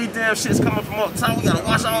all these damn shits coming from up top. We gotta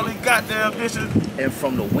wash all these goddamn dishes. And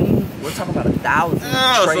from the wing, we're talking about 1,000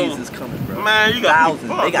 trays is coming, bro. Man, you got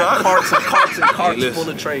thousands. They got carts and carts and carts full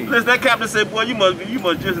of trays. Listen, that captain said, boy, you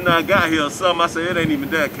must just not got here or something. I said, it ain't even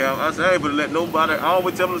that, Cap. I said, I ain't gonna let nobody, I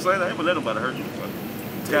always tell them the same thing, I ain't gonna let nobody hurt you, bro.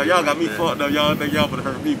 Cap, y'all got me fucked up. Y'all think y'all gonna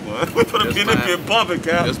hurt me, boy. We put a pin in bumping,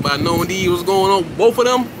 Cap. Just by knowing these was going on, both of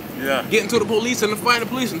them, yeah, getting to the police and fighting the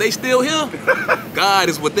police, and they still here. God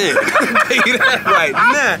is within. Tell you that right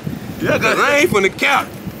now. Yeah, cause I ain't from the cap.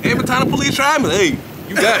 Every time the police try me, hey,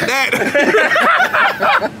 you got that.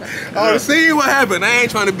 I see what happened. I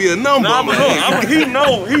ain't trying to be a number. Nah, but look, he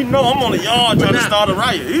know I'm on the yard trying to start a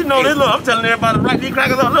riot. He know this. Look, I'm telling everybody right. These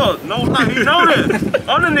crackers up. Look, no lie, he know this.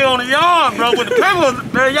 I'm in there on the yard, bro, with the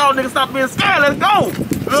papers. Man, y'all niggas stop being scared. Let's go.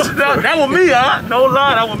 Look, that was me, huh? No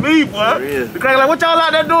lie, that was me, boy. The crackers like, what y'all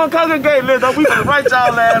out there doing? Congregate, listen, we gonna write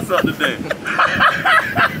y'all ass up today.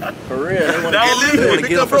 For real, they want to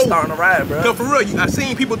get up for starting a riot, bro. No, for real, I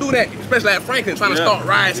seen people do that, especially at Franklin, trying to start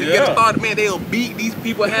riots and get started. Man, they'll beat these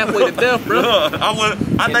people halfway to death, bro.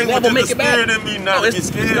 I think it was just the spirit in me not to get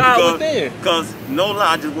scared because no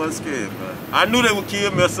lie, I just wasn't scared, bro. I knew they would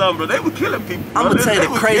kill me or something, bro. They were killing people. I'm gonna tell you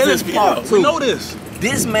the craziest part too. We know this.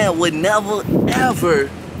 This man would never ever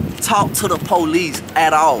talk to the police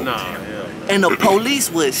at all. Nah, and the police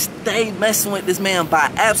would stay messing with this man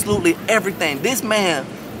by absolutely everything. This man,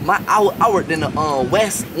 I worked in the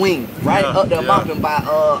West Wing, right up there mountain by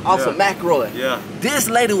Officer McRoy. Yeah. This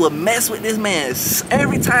lady would mess with this man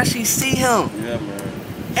every time she see him. Yeah, man.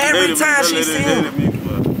 Every time she see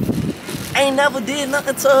him. Ain't never did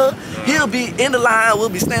nothing to her. He'll be in the line, we'll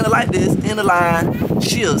be standing like this, in the line.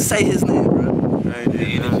 She'll say his name, bro.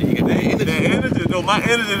 The energy, though. My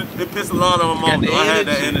energy, it pissed a lot of them off, though. I had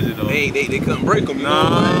that energy, though. They couldn't break him, you know.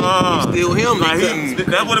 Nah. Still him. Like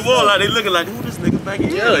that's what it was. Like, they looking like, who this nigga back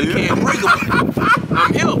here? Yeah, you can't break him.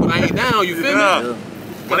 I'm here, but I ain't down, you feel me?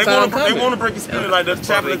 But they want to break your spirit. Like the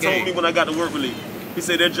chaplain told me when I got to work relief. He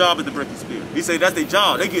said their job is to break your spirit. He said that's their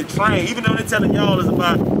job. They get trained, even though they're telling y'all is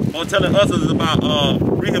about, or telling us is about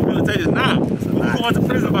rehabilitation. Nah, when you go into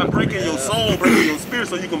prison, it's about breaking your soul, breaking your spirit,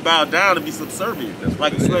 so you can bow down and be subservient,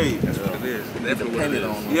 like a slave. That's what it is. You're dependent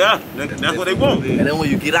on them. Yeah, that's what they want. And then when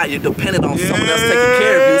you get out, you're dependent on someone else taking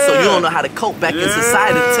care of you, so you don't know how to cope back in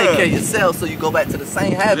society to take care of yourself, so you go back to the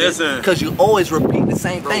same habits, because you always repeat the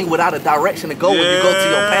same thing without a direction to go when you go to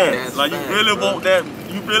your past. Like you really want that.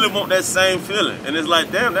 you really want that same feeling. And it's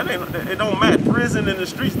like, damn, it don't match. Prison and the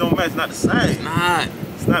streets don't match. It's not the same. It's not.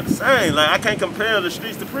 It's not the same. Like, I can't compare the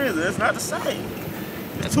streets to prison. It's not the same.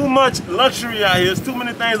 There's too much luxury out here. There's too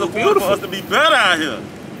many things for us to be better out here.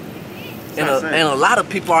 And a lot of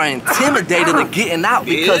people are intimidated of getting out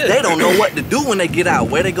because they don't know what to do when they get out.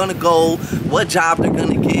 Where they're gonna go, what job they're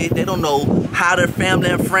gonna get. They don't know how their family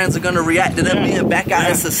and friends are gonna react to them being back out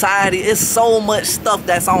in society. It's so much stuff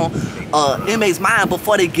that's on inmates' mind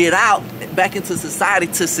before they get out back into society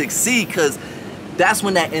to succeed, because that's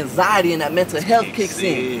when that anxiety and that mental health kicks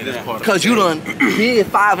in. Because you done did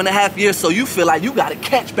 5.5 years, so you feel like you gotta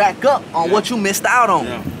catch back up on what you missed out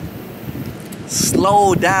on.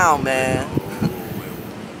 Slow down, man.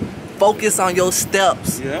 Focus on your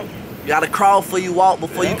steps. You gotta crawl before you walk,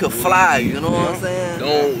 before you can fly. You know what I'm saying?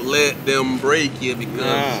 Don't let them break you,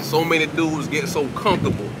 because so many dudes get so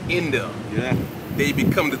comfortable in there. They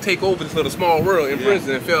become to take over for the small world in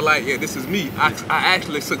prison and feel like, this is me. I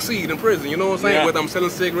actually succeed in prison. You know what I'm saying? Whether I'm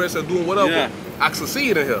selling cigarettes or doing whatever, I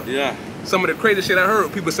succeed in here. Some of the crazy shit I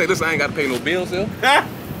heard, people say, listen, I ain't gotta pay no bills here.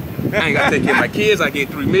 I ain't gotta take care of my kids. I get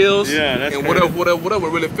 3 meals, and whatever.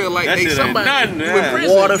 Really feel like they somebody nothing, you in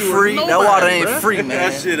prison. Water free. That water ain't free, man.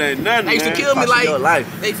 That shit ain't nothing. They used to kill me like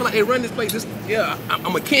they feel like they run this place.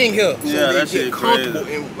 I'm a king here. So they get comfortable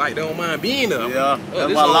and like they don't mind being there. That's why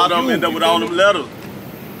a lot of them end up with all them letters.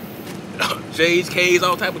 J's, K's,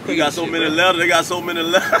 all type of crazy. You got so many letters. They got so many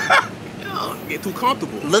letters. Get too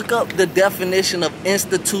comfortable. Look up the definition of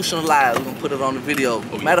institutionalized. We're gonna put it on the video.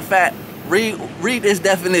 Matter of fact, read this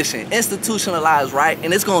definition. Institutionalized, right?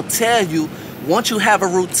 And it's gonna tell you, once you have a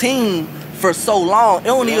routine for so long, it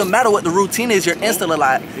don't even matter what the routine is, you're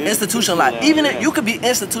institutionalized. Even if you could be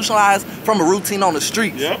institutionalized from a routine on the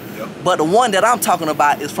streets. But the one that I'm talking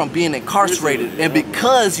about is from being incarcerated. And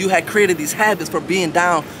because you had created these habits for being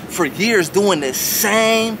down for years doing the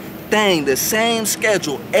same thing, the same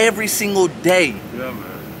schedule every single day.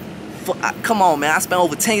 Come on, man, I spent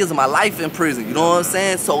over 10 years of my life in prison, you know what I'm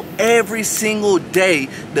saying? So every single day,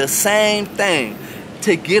 the same thing.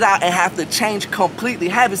 To get out and have to change completely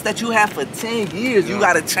habits that you have for 10 years, you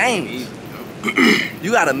gotta change.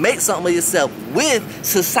 You gotta make something of yourself. With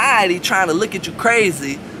society trying to look at you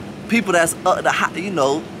crazy, people that's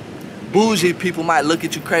bougie people might look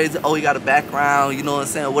at you crazy. Oh, he got a background, you know what I'm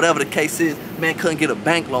saying? Whatever the case is, man couldn't get a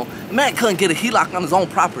bank loan. Man couldn't get a HELOC on his own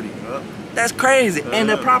property. That's crazy, and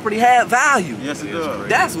the property had value. Yes, it does.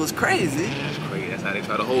 That's what's crazy. That's crazy. That's how they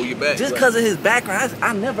try to hold you back. Just because of his background,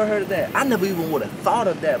 I never heard of that. I never even would have thought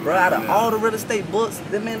of that, bro. Out of all the real estate books,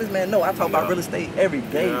 this man know I talk about real estate every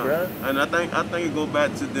day, bro. And I think it goes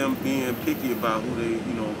back to them being picky about who they,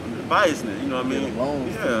 biasness. You know what I mean?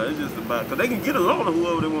 It's just about, because they can get a loan to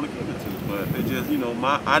whoever they want to give it to, but it just,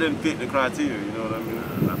 I didn't fit the criteria. You know what I mean?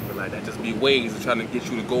 I feel like that just be ways of trying to get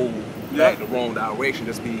you to go back the wrong direction.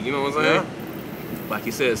 Just be, you know what I'm saying? Like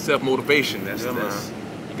you said, self-motivation. That's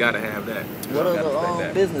you gotta have that. What are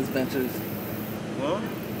the business ventures? Well,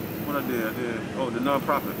 what I did, the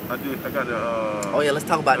nonprofit. I got the. Let's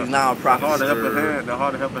talk about these nonprofits. The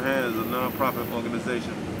Heart of Helping Hand is a nonprofit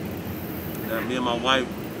organization that me and my wife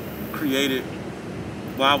created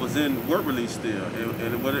while I was in work release still.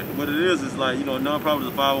 And what it is like, a nonprofit is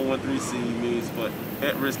a 501(c)(3) means for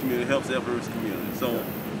at-risk community, helps at-risk community. So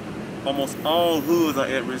almost all hoods are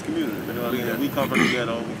at-risk communities. You know what I mean? We come from the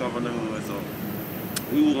ghetto, we come from the hood, so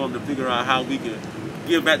we wanted to figure out how we could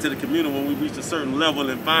give back to the community when we reach a certain level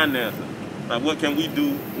in financing. Like, what can we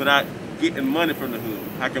do without getting money from the hood?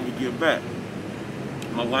 How can we give back?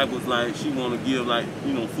 My wife was like, she want to give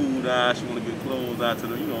food out, she want to give clothes out to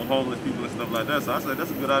the homeless people and stuff like that. So I said,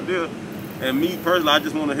 that's a good idea. And me personally, I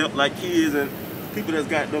just want to help like kids and people that's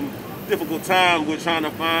got them difficult time with trying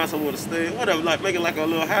to find somewhere to stay, whatever, like making like a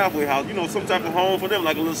little halfway house, some type of home for them,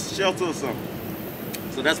 like a little shelter or something.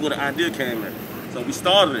 So that's where the idea came in. So we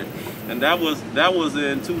started it, and that was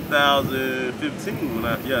in 2015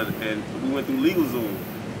 and we went through LegalZoom,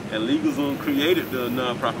 and LegalZoom created the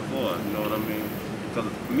nonprofit for us. You know what I mean?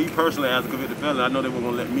 Because me personally, as a convicted felon, I know they were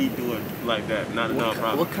gonna let me do it like that, not a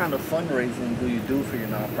nonprofit. What kind of fundraising do you do for your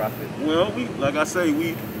nonprofit? Well, like I say,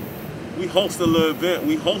 we host a little event.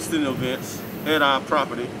 We hosting events at our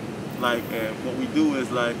property, and what we do is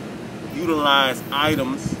utilize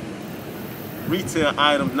items, retail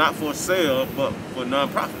items, not for sale, but for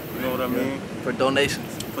nonprofit. You know what I mean? For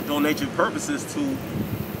donations. For donation purposes to,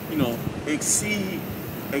 exceed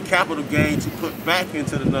a capital gain to put back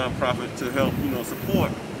into the nonprofit to help,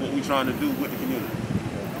 support what we're trying to do with the community.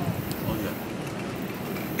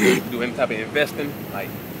 Do any type of investing, like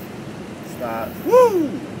stocks? Woo!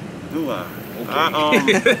 Do I?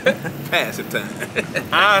 Passive time.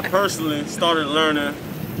 I personally started learning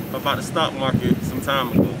about the stock market some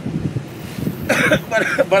time ago.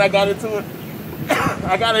 but I got into it.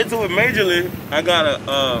 I got into it majorly. I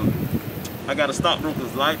got a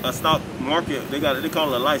stockbroker's a stock market. They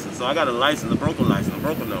call it a license. So I got a license, a broker license, a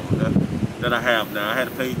broker number that I have now. I had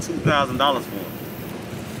to pay $2,000 for it.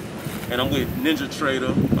 And I'm with Ninja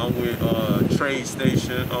Trader. I'm with Trade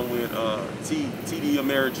Station. I'm with TD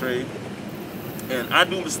Ameritrade. And I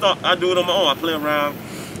do it on my own. I play around.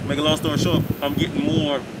 Make a long story short, I'm getting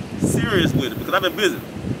more serious with it because I've been busy.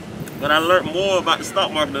 But I learned more about the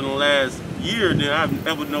stock market in the last year than I've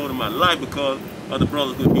ever known in my life because of the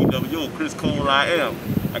brothers with BWO, Chris Cole, I am.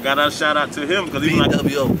 I got a shout out to him because he like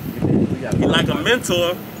a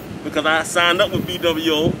mentor because I signed up with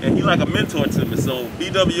BWO and he like a mentor to me. So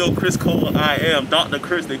BWO, Chris Cole, I am, Dr.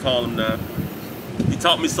 Chris they call him now. He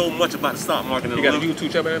taught me so much about the stock market. You got a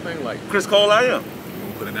YouTube channel and everything? Like Chris Cole, I am. You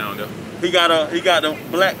gonna put it down there? He got the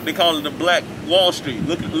black, they call it the Black Wall Street.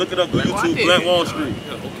 Look it up on YouTube, Black Wall Street.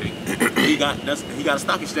 Okay. He got a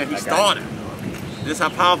stock exchange. He started. This how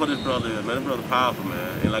powerful this brother is, man. This brother powerful,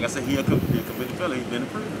 man. And like I said, he a convicted felon. He's been in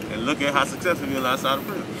prison. And look at how successful he is outside of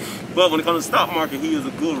prison. But when it comes to the stock market, he is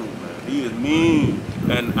a guru, man. He is mean.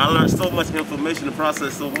 And I learned so much information and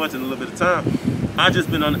processed so much in a little bit of time. I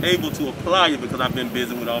just been unable to apply it because I've been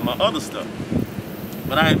busy with all my other stuff.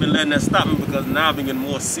 But I ain't been letting that stop me because now I've been getting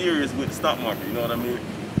more serious with the stock market, you know what I mean?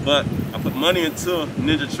 But I put money into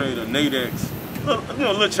Ninja Trader, Nadex,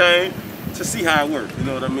 little chain to see how it works, you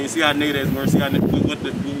know what I mean? See how Nadex works, see how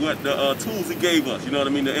what the tools he gave us, you know what I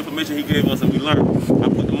mean? The information he gave us and we learned. I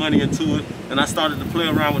put the money into it and I started to play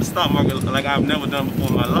around with the stock market like I've never done before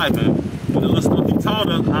in my life. And the little stuff he taught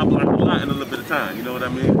us, I've learned a lot in a little bit of time, you know what I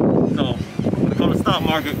mean? So when it comes to stock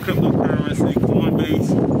market, cryptocurrency,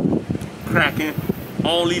 Coinbase, Kraken,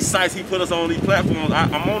 all these sites he put us on, these platforms,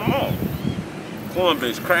 I'm on them all.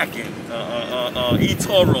 Coinbase, Kraken,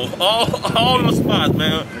 eToro, all them spots,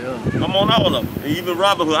 man. Yeah. I'm on all of them. And even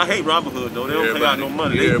Robinhood. I hate Robinhood though. They don't pay out no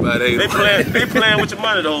money. They playing with your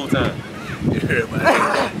money the whole time.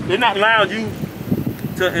 They're not allowing you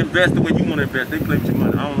to invest the way you want to invest. They play with your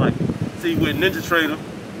money. I don't like it. See, with Ninja Trader,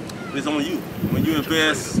 it's on you. When you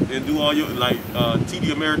invest and do all your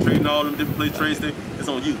TD Ameritrade and all them different place trades, it's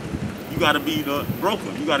on you. You got to be the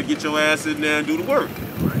broker. You got to get your ass in there and do the work.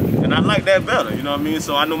 And I like that better, you know what I mean?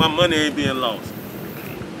 So I know my money ain't being lost.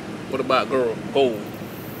 What about gold?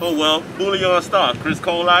 Oh well, Bullion Star, Chris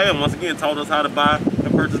Cole I am, once again taught us how to buy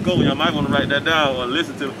and purchase gold. Y'all might want to write that down or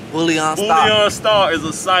listen to it. Bullion Star is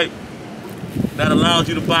a site that allows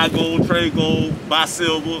you to buy gold, trade gold, buy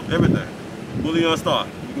silver, everything. Bullion Star.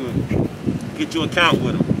 You can get your account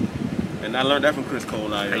with them. And I learned that from Chris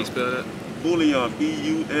Cole I am. How you spell that? Bullion,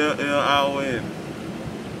 B-U-L-L-I-O-N.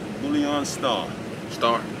 Bullion Star.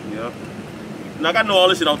 Star. Yeah. Now I got to know all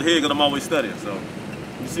this shit off the head because I'm always studying. So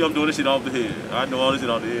you see, I'm doing this shit off the head. I know all this shit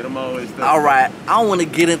off the head. I'm always studying. All right, I want to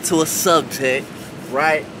get into a subject,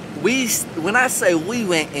 right? When I say we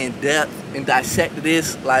went in depth and dissected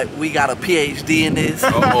this, like we got a PhD in this.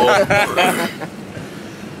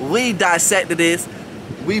 We dissected this.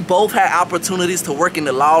 We both had opportunities to work in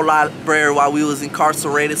the law library while we was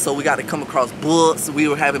incarcerated, so we got to come across books. We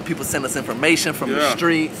were having people send us information from the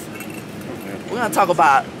streets. We're gonna talk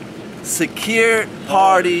about secured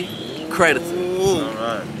party creditors. All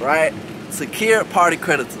right. Right? Secured party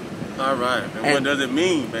creditors. All right. And what does it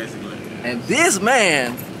mean, basically? And this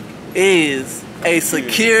man is a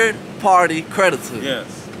secured party creditor.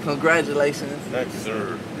 Yes. Congratulations. Thank you,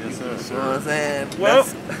 sir. Yes, sir. You know what I'm saying? Well,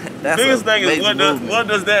 that's biggest thing is what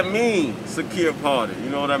does that mean, secure party? You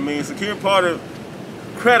know what I mean? Secure party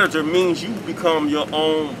creditor means you become your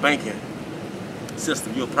own banking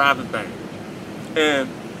system, your private bank. And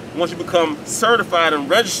once you become certified and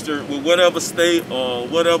registered with whatever state or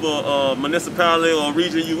whatever municipality or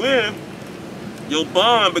region you in, your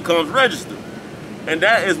bond becomes registered. And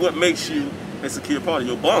that is what makes you a secure party,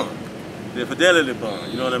 your bond. The fidelity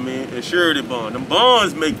bond, you know what I mean? And surety bond. Them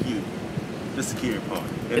bonds make you the secure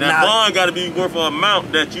party. And that bond got to be worth an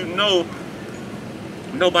amount that you know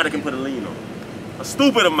nobody can put a lien on. A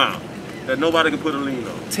stupid amount that nobody can put a lien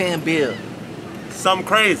on. 10 bill. Something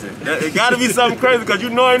crazy. It got to be something crazy because you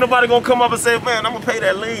know ain't nobody going to come up and say, man, I'm going to pay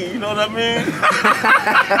that lien. You know what I mean?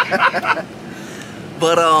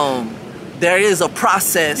 But there is a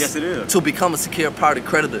process yes, it is. To become a secure party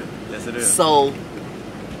creditor. Yes, it is. So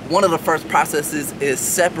one of the first processes is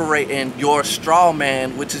separating your straw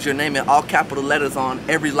man, which is your name in all capital letters on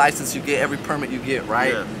every license you get, every permit you get,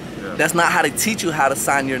 right? Yeah. That's not how they teach you how to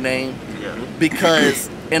sign your name. Yeah. Because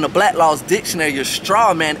in the Black Laws Dictionary, your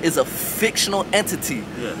straw man is a fictional entity.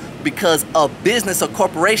 Yes. Because a business or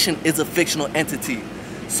corporation is a fictional entity.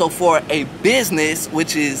 So for a business,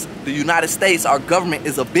 which is the United States, our government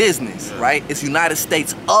is a business, right? It's United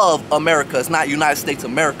States of America. It's not United States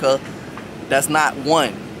America. That's not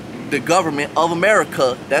one. The government of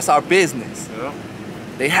America, that's our business. Yeah.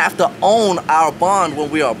 They have to own our bond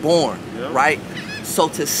when we are born, Yeah. right? So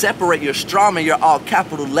to separate your straw man, your all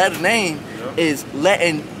capital letter name, is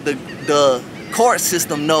letting the court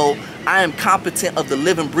system know I am competent of the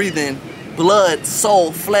living, breathing, blood,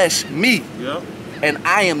 soul, flesh, me. Yeah. And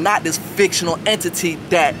I am not this fictional entity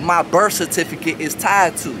that my birth certificate is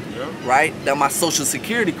tied to, right? That my social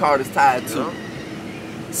security card is tied to.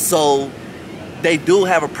 So they do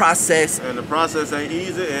have a process. And the process ain't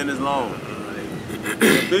easy and it's long.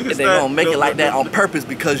 They're gonna make it like that on purpose,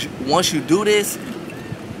 because once you do this,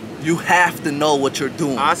 you have to know what you're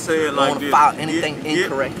doing. I say it like this. this. File anything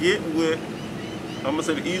incorrect. Get with, I'm gonna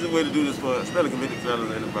say the easy way to do this for especially convicted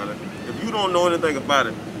felons and anybody. If you don't know anything about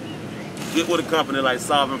it, get with a company like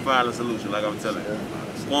Sovereign Filing Solution, like I'm telling you.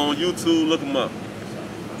 Go on YouTube, look them up.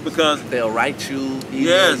 Because they'll write you,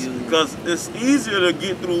 yes, you. because it's easier to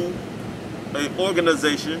get through an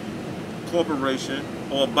organization, corporation,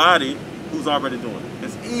 or a body who's already doing it.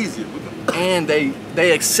 It's easier. And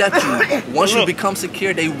they accept you. Once you become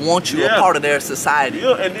secure, they want you a part of their society.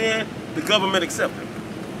 Yeah, and then the government accepts it.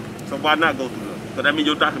 So why not go through that? Because that means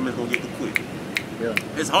your document's gonna get through quick.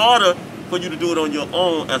 Yeah. It's harder for you to do it on your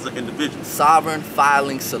own as an individual. Sovereign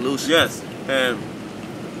Filing Solution. Yes, and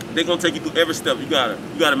they're gonna take you through every step. You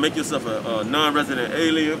gotta make yourself a non-resident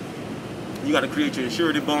alien. You gotta create your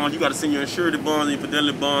insurance bond. You gotta send your insurance bond and your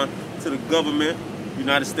fidelity bond to the government,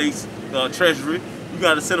 United States Treasury. You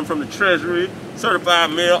gotta send them from the Treasury,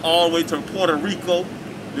 certified mail, all the way to Puerto Rico.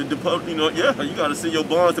 You gotta send your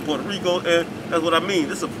bonds to Puerto Rico, and that's what I mean.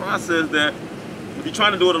 It's a process that if you're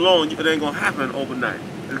trying to do it alone, it ain't gonna happen overnight.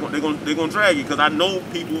 They're gonna drag you, because I know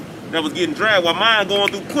people that was getting dragged while mine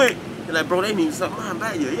going through quick. They're like, bro, they need something mine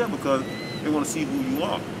back here. Yeah, because they want to see who you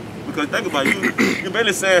are. Because think about it, you're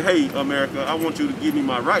barely saying, hey, America, I want you to give me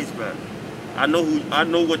my rights back. I know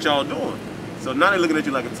what y'all doing. So now they're looking at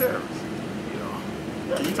you like a terrorist.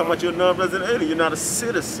 Yeah, you talking about you're a non-resident alien, you're not a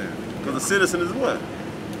citizen. Because a citizen is what?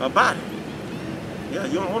 A body. Yeah,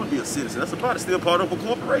 you don't want to be a citizen. That's a body, still part of a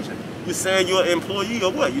corporation. You're saying you're an employee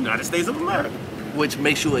of what? United States of America. Which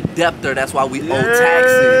makes you a debtor. That's why we owe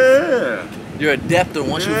taxes. You're a debtor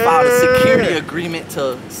once you file a security agreement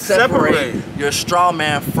to separate your straw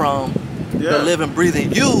man from the living,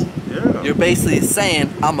 breathing you. You're basically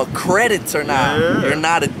saying, I'm a creditor now. You're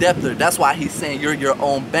not a debtor. That's why he's saying you're your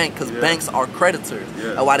own bank, because banks are creditors.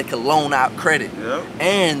 That's why they can loan out credit.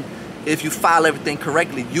 And if you file everything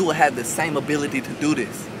correctly, you will have the same ability to do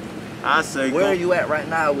this. I say, where are you at right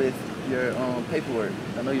now with your paperwork?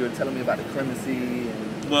 I know you were telling me about the clemency.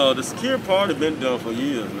 Well, the secure party been done for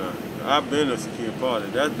years now. I've been a secure party.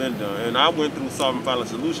 That's been done. And I went through Sovereign Filing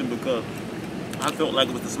Solution because I felt like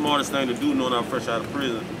it was the smartest thing to do knowing I was fresh out of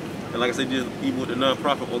prison. And like I said, just even with the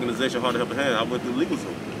non-profit organization, Hard to Help a Hand, I went through legal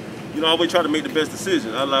zone. I always try to make the best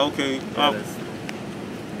decision. I was like, okay,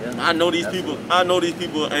 I know these people. I know these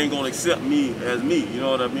people ain't gonna accept me as me. You know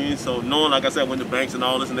what I mean? So knowing, like I said, I went to banks and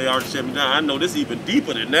all this, and they already shut me down. I know this even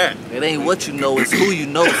deeper than that. It ain't what you know; it's who you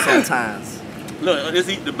know. Sometimes. Look,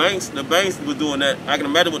 the banks was doing that. I can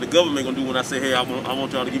imagine what the government gonna do when I say, hey, I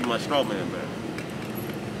want y'all to give me my straw man back.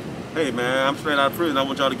 Hey man, I'm straight out of prison. I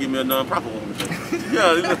want y'all to give me a non-profit organization.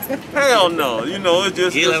 Hell no. It's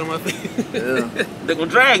just they're gonna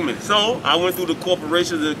drag me. So I went through the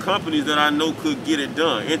corporations and companies that I know could get it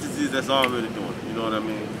done. Entities that's already doing it. You know what I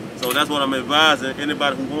mean? So that's what I'm advising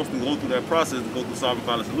anybody who wants to go through that process to go through Sovereign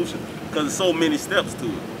Filing Solution, because there's so many steps to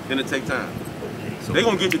it, and it take time. So they're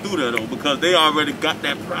gonna get you through there though, because they already got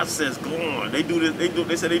that process going. They do this.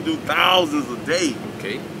 They say they do thousands a day.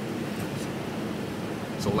 Okay.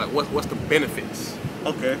 So like, what's the benefits?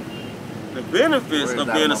 Okay. The benefits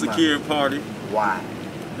of being a secure party. Why?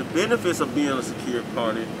 The benefits of being a secure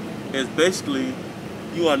party is basically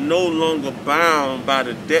you are no longer bound by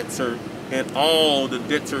the debtor and all the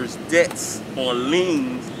debtor's debts or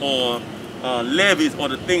liens or levies or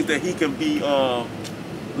the things that he can be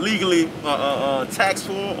legally taxed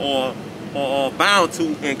for or bound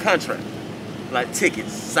to in contract, like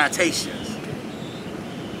tickets, citations.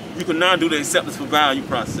 You can now do the acceptance for value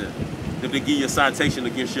process if they give you a citation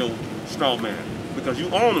against your straw man, because you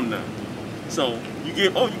own them now. So you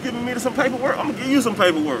giving me some paperwork? I'm gonna give you some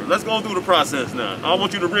paperwork. Let's go through the process now. I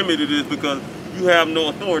want you to remedy this because you have no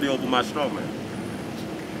authority over my straw man.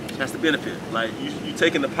 That's the benefit. Like you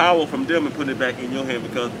taking the power from them and putting it back in your hand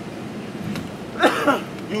because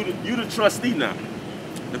you the trustee now.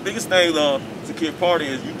 The biggest thing the secure party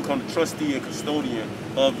is you become the trustee and custodian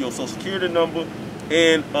of your social security number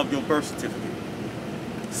and of your birth certificate.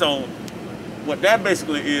 So what that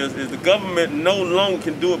basically is the government no longer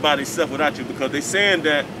can do it by themselves without you, because they're saying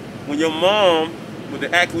that when your mom, with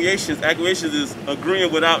the acquiescence is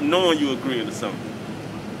agreeing without knowing you agreeing to something.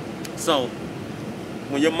 So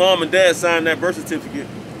when your mom and dad signed that birth certificate,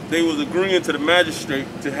 they was agreeing to the magistrate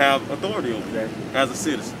to have authority over that as a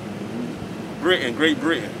citizen. Britain, Great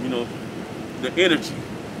Britain, you know, the energy.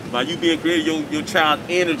 By you being created, your child's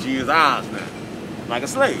energy is ours now, like a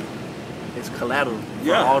slave. It's collateral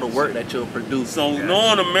for all the work that you'll produce. So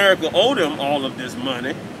knowing America owe them all of this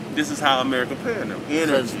money, this is how America paying them.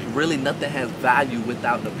 Because Energy. really nothing has value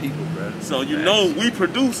without the people, bro. So you know we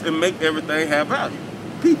produce and make everything have value.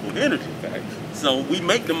 People, energy. So we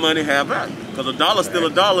make the money have value. Because a dollar's still a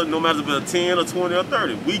dollar, no matter if it's a 10 or 20 or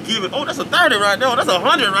 30. We give it, oh, that's a 30 right there. Oh, that's a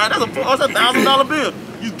 100 right there. That's a $1,000 bill.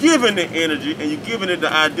 You giving the energy and you giving it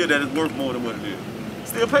the idea that it's worth more than what it is.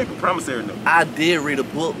 Still paper, promissory note. I did read a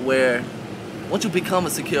book where once you become a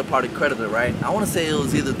secure party creditor, right? I want to say it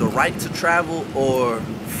was either the right to travel or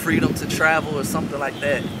freedom to travel or something like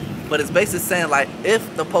that. But it's basically saying, like,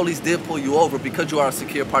 if the police did pull you over because you are a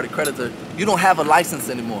secure party creditor, you don't have a license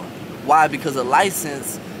anymore. Why? Because a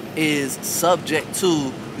license is subject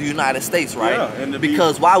to the United States, right? Yeah, and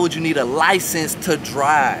because why would you need a license to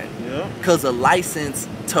drive? Yeah. Because a license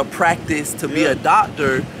to practice, to be a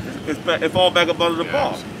doctor. It falls back up under the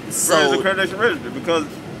bar. So the accreditation register, because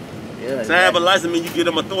to have a license means you give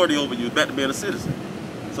them authority over you, back to being a citizen.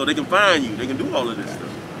 So they can fine you, they can do all of this stuff.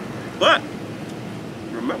 But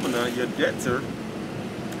remember now, your debtor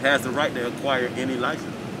has the right to acquire any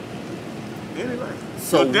license. Any license.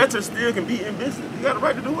 So debtor still can be in business. You got the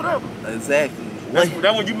right to do whatever. Exactly.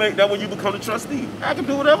 That when you become the trustee. I can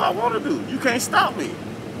do whatever I want to do. You can't stop me.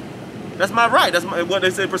 That's my right. That's what they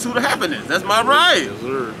say, pursuit of happiness. That's my right. Yes,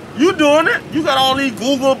 sir. You doing it. You got all these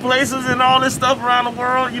Google places and all this stuff around the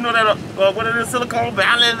world, you know, that are, what it is, Silicon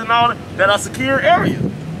Valley and all that are secure areas.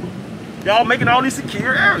 Y'all making all these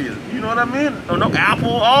secure areas. You know what I mean? Oh, no, Apple,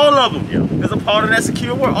 all of them is a part of that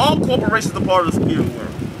secure world. All corporations are part of the secure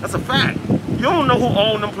world. That's a fact. You don't know who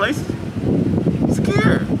own them places.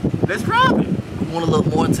 Secure. That's private. Want to look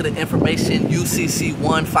more into the information,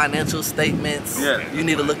 UCC1 financial statements. You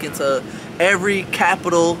need to look into every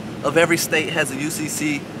capital of every state has a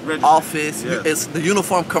UCC office. It's the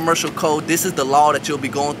Uniform Commercial Code. This is the law that you'll be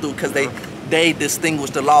going through, because they distinguish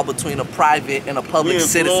the law between a private and a public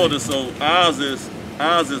citizen. Florida, so ours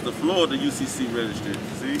is the Florida UCC registry.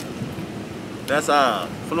 See, that's our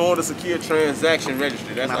Florida Secure Transaction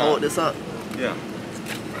Registry. That's Can I hold this up? Yeah,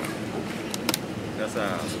 that's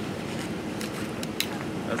ours.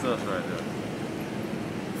 That's us right there.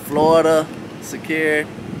 Florida Secure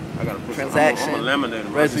I gotta put Transaction. I'm a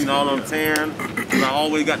laminator. I seen all them tearing. I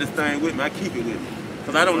always got this thing with me. I keep it with me.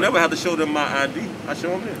 Because I don't never have to show them my ID. I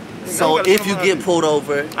show them this. So if you get pulled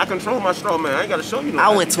over, I control my straw man. I ain't got to show you no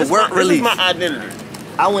I went to work release. This is my identity.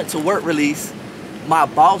 I went to work release. My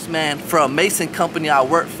boss man from a Mason company I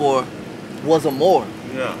worked for was a Moor.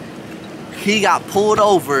 Yeah. He got pulled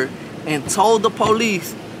over and told the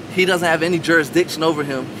police he doesn't have any jurisdiction over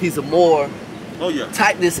him. He's a Moor. Oh yeah.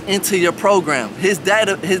 Type this into your program. His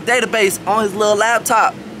database on his little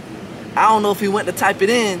laptop. I don't know if he went to type it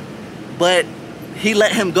in, but he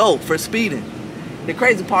let him go for speeding. The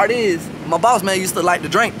crazy part is, my boss man used to like to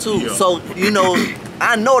drink too. Yeah. So, you know,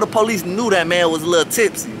 I know the police knew that man was a little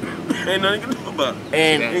tipsy. Ain't nothing you can do about it.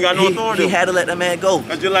 And ain't got no authority. He had to let that man go.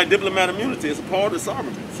 That's just like diplomat immunity. It's a part of the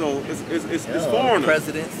sovereignty. So it's foreign.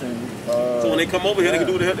 Presidents and so when they come over here, they can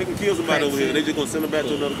do what the hell. They can kill somebody over here. They just gonna send them back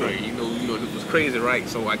to another country. You know, it was crazy, right?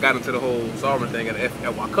 So I got into the whole sovereign thing at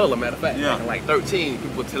Wakulla, matter of fact. Yeah. Back in like 13,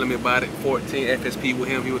 people were telling me about it. 14, FSP with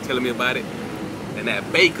him, he was telling me about it. And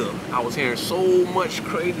that Baker, I was hearing so much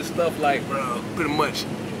crazy stuff, like, bro, pretty much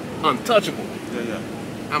untouchable. Yeah.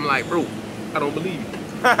 I'm like, bro, I don't believe you.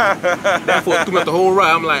 Therefore, throughout the whole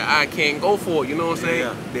ride, I'm like, I can't go for it. You know what I'm saying?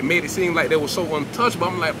 Yeah. They made it seem like they were so untouchable.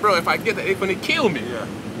 I'm like, bro, if I get that, they're gonna kill me. Yeah.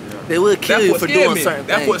 they will kill you for doing certain things.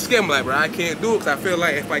 That's what scared me. Like, bro, I can't do it, because I feel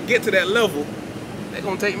like if I get to that level, they're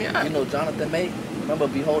gonna take me out. You know Jonathan May? Remember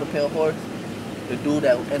Behold a Pale Horse? The dude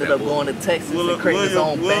that ended up going to Texas and creating his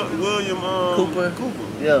own bank. William Cooper.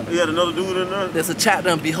 Yeah. He had another dude in there. There's a chapter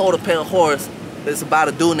in Behold a Pale Horse. It's about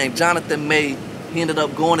a dude named Jonathan May. He ended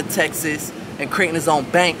up going to Texas and creating his own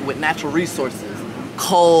bank with natural resources.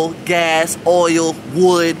 Coal, gas, oil,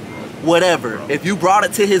 wood. whatever. If you brought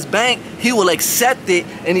it to his bank, he will accept it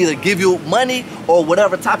and either give you money or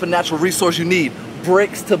whatever type of natural resource you need.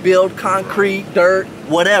 Bricks to build concrete, dirt,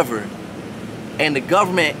 whatever. And the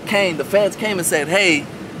government came, the feds came and said, hey,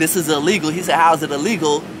 this is illegal. He said, how is it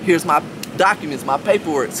illegal? Here's my documents, my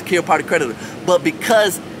paperwork, secure party creditor. But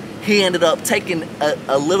because he ended up taking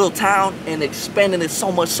a little town and expanding it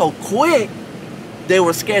so much so quick, they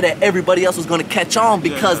were scared that everybody else was going to catch on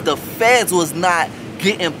because the feds was not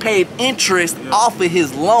getting paid interest off of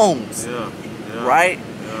his loans, right?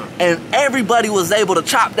 And everybody was able to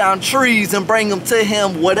chop down trees and bring them to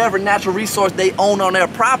him, whatever natural resource they own on their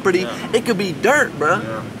property. It could be dirt,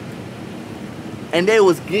 bro. And they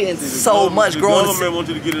was getting so much growing. The government wants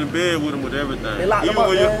you to get in bed with them with everything. They lock them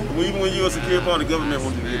up, even when you're a secure party, the government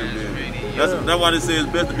wants you to get in bed. That's why they say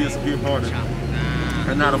it's best to be a secure party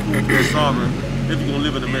and not a full-fledged sovereign if you're gonna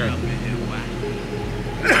live in America.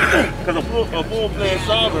 Because a full-fledged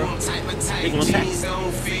sovereign ain't gonna tax.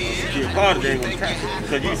 Secure party, they ain't gonna tax.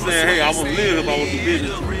 Because you saying, hey, I want to live if I want to do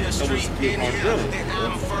business. That's what secure party does.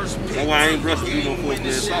 That's why I ain't rushed to be no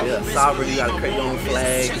full-fledged sovereign. Yeah, sovereign, you gotta create your own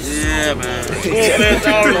flag. Yeah, man. Full-fledged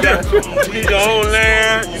sovereign, you need your own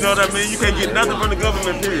land. You know what I mean? You can't get nothing from the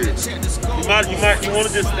government, period. You want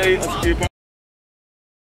to just stay a secure party.